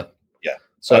midfielder there. Yeah.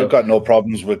 So I've got no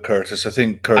problems with Curtis. I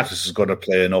think Curtis is going to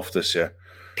play enough this year.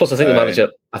 Plus, I think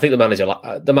the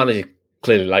manager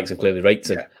clearly likes him, clearly rates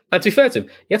him. And to be fair to him,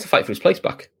 he had to fight for his place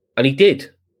back. And he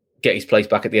did get his place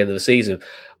back at the end of the season,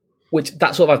 which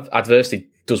that sort of adversity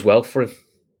does well for him.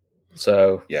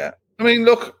 So yeah. I mean,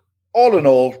 look, all in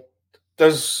all,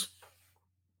 there's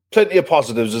plenty of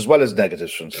positives as well as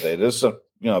negatives from today. There's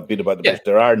beat about the bush.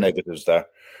 There are negatives there.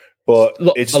 But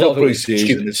it's still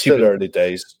pre-season. It's still early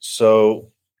days.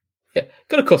 So,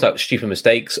 got to cut out stupid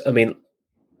mistakes. I mean,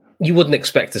 you wouldn't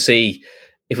expect to see,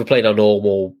 if we're playing our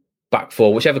normal back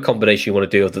four, whichever combination you want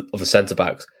to do of the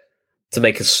centre-backs, to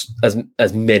make as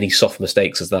many soft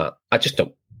mistakes as that. I just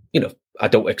don't, I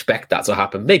don't expect that to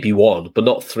happen. Maybe one, but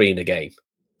not 3 in a game.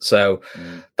 So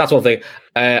that's one thing.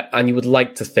 And you would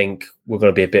like to think we're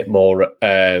going to be a bit more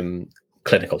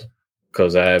clinical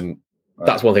because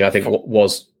that's one thing I think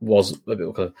was a bit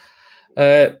more.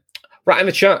 Right in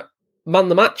the chat, man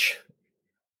the match.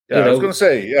 Yeah, I was going to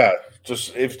say,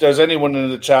 just if there's anyone in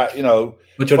the chat, do you want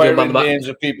to do the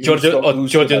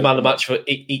man the match for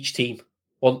each team?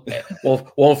 One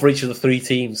for each of the 3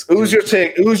 teams.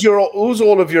 Who's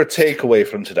all of your takeaway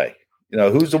from today?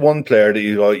 Who's the one player that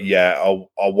you go,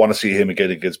 I want to see him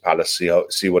again against Palace.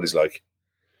 See what he's like.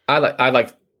 I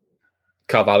like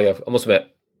Carvalho. I must admit.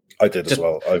 I did as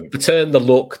well. Return the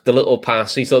look, the little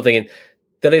pass. He's sort of thinking,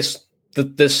 there's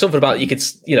something about it. You could,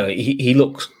 he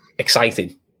looks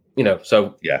exciting,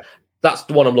 So yeah, that's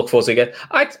the one I'm looking forward to again.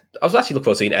 I was actually looking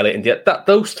forward to seeing Elliot and Diaz.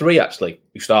 Those three actually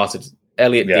who started,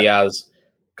 Elliot, Diaz,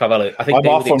 Carvalho. I think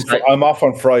I'm off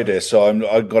on Friday, so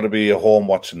I've got to be at home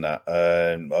watching that,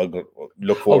 and I'll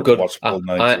look forward to watching full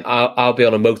 90. I'll be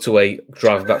on a motorway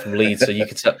driving back from Leeds, so you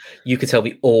could tell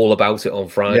me all about it on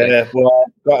Friday. Yeah, well,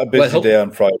 I've got a busy day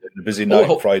on Friday, a busy night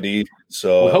on Friday evening.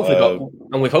 So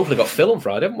we've hopefully got Phil on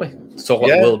Friday, haven't we? To talk about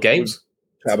the World Games.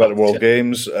 How about the World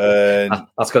Games?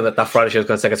 That Friday show's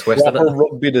going to take a twist. Isn't it?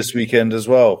 Rugby this weekend as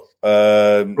well.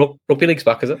 Rugby league's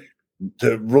back, is it?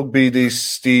 The rugby, the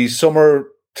summer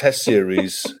test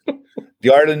series,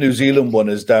 the Ireland-New Zealand one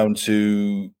is down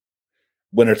to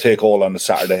winner take all on the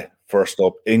Saturday. First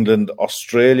up, England,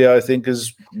 Australia, I think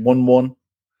is 1-1.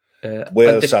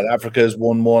 Wales, South Africa is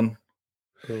 1-1.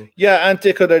 Yeah,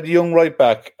 Antica, they're the young right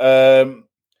back.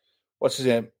 What's his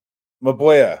name?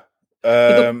 Maboya.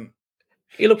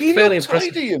 He looked fairly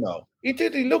impressive. Tidy, He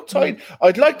did. He looked tight.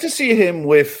 I'd like to see him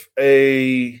with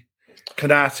a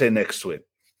Kanate next to him.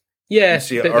 Yeah,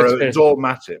 or a Joel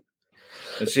Matip,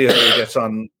 and see how he gets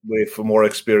on with a more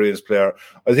experienced player.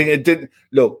 I think it did.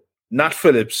 Look, Nat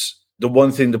Phillips. The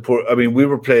one thing we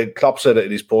were playing. Klopp said it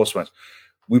in his post match.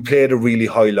 We played a really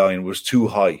high line. It was too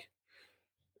high.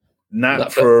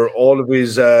 Nat for all of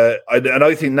his, and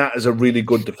I think Nat is a really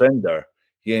good defender.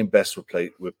 He ain't best with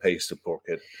pace, the poor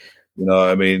kid.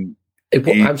 I'm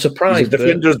surprised. He's a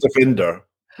defender's defender.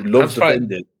 He loves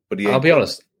defending, but I'll be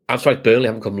honest. I'm surprised Burnley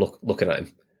haven't come looking at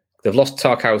him. They've lost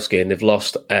Tarkowski and they've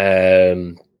lost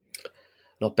not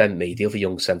Ben Mee, the other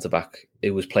young centre back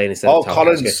who was playing instead of Tarkowski.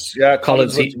 Collins. Yeah,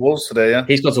 Collins went to Wolves today. Yeah,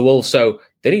 he's got to Wolves, so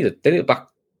they need a back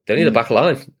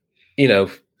line.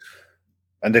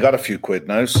 And they got a few quid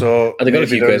now, so and they got a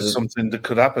few quid. Something that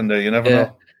could happen there. You never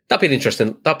know. That'd be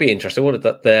interesting. Wouldn't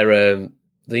it? Their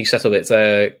new setup. It's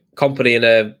Kompany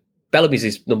and Bellamy's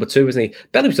his number 2, isn't he?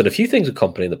 Bellamy's done a few things with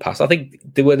Kompany in the past. I think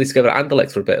they were together at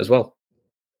Anderlecht for a bit as well.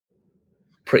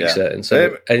 Pretty certain.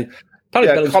 So,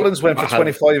 Collins went for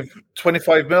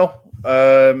 25 mil.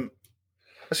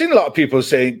 I've seen a lot of people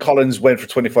saying Collins went for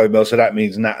 25 mil, so that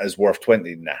means Nat is worth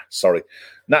 20. Nah, sorry.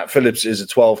 Nat Phillips is a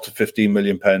 12 to 15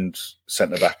 million pound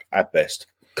centre back at best.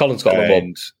 Collins got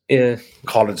the yeah.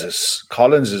 Collins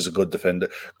is a good defender.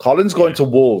 Collins going to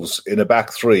Wolves in a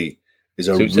back 3 is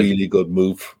a really good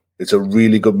move. It's a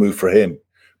really good move for him,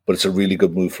 but it's a really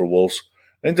good move for Wolves.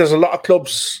 I think there's a lot of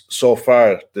clubs so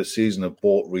far this season have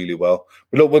bought really well.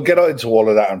 But look, we'll get into all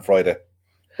of that on Friday.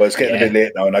 But it's getting a bit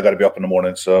late now, and I got to be up in the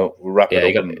morning, so we'll wrap it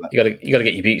up. You got to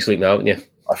get your beauty sleep now, haven't you?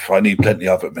 I need plenty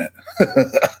of it, mate.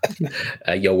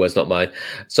 Your words, not mine.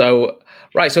 So,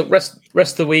 right, so rest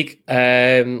of the week.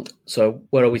 So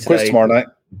where are we today?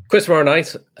 Quiz tomorrow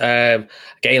night. Again,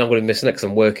 I'm going to be missing it because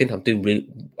I'm working. I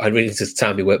really need to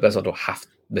time my work best. So I don't have to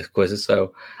miss quizzes,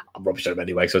 so I'm rubbish at them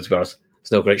anyway. So to be honest,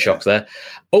 there's no great shocks there.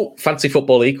 Oh, Fantasy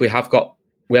Football League. We have got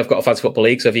a Fantasy Football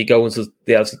League. So if you go into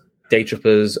the LC Day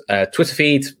Trippers Twitter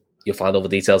feed, you'll find all the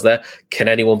details there. Can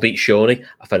anyone beat Shawnee?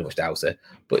 I very much doubt it,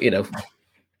 but give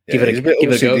it a go.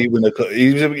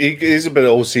 He's a bit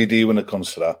OCD when it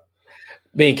comes to that.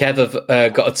 Me and Kev have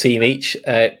got a team each.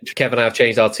 Kev and I have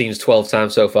changed our teams 12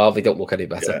 times so far. They don't look any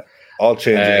better. Yeah. I'll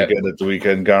change it again at the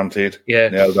weekend, guaranteed. Yeah,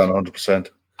 nailed down 100%.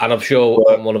 And I'm sure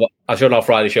on our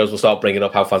Friday shows we'll start bringing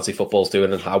up how fantasy football's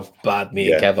doing and how bad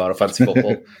me and Kev are at fantasy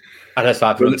football. And that's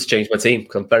why I've to change my team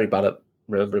because I'm very bad at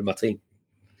remembering my team.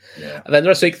 Yeah. And then the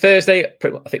rest of the week, Thursday,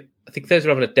 I think Thursday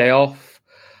we're having a day off.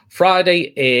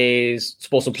 Friday is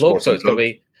Sports Unplugged, so it's going to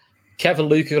be Kev and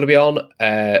Luke are going to be on.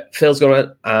 Phil's going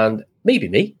to and maybe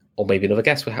me or maybe another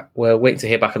guest. We're waiting to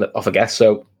hear back off a guest,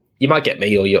 so you might get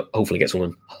me or you'll hopefully get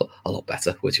someone a lot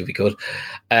better, which would be good.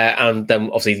 And then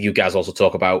obviously you guys also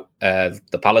talk about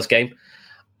the Palace game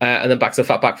and then back to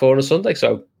the Fatback 4 on a Sunday.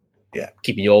 So yeah,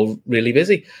 keeping you all really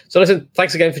busy. So listen,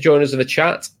 thanks again for joining us in the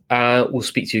chat. We'll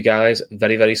speak to you guys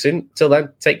very, very soon. Till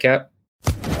then, take care.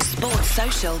 Sports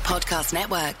Social Podcast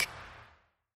Network.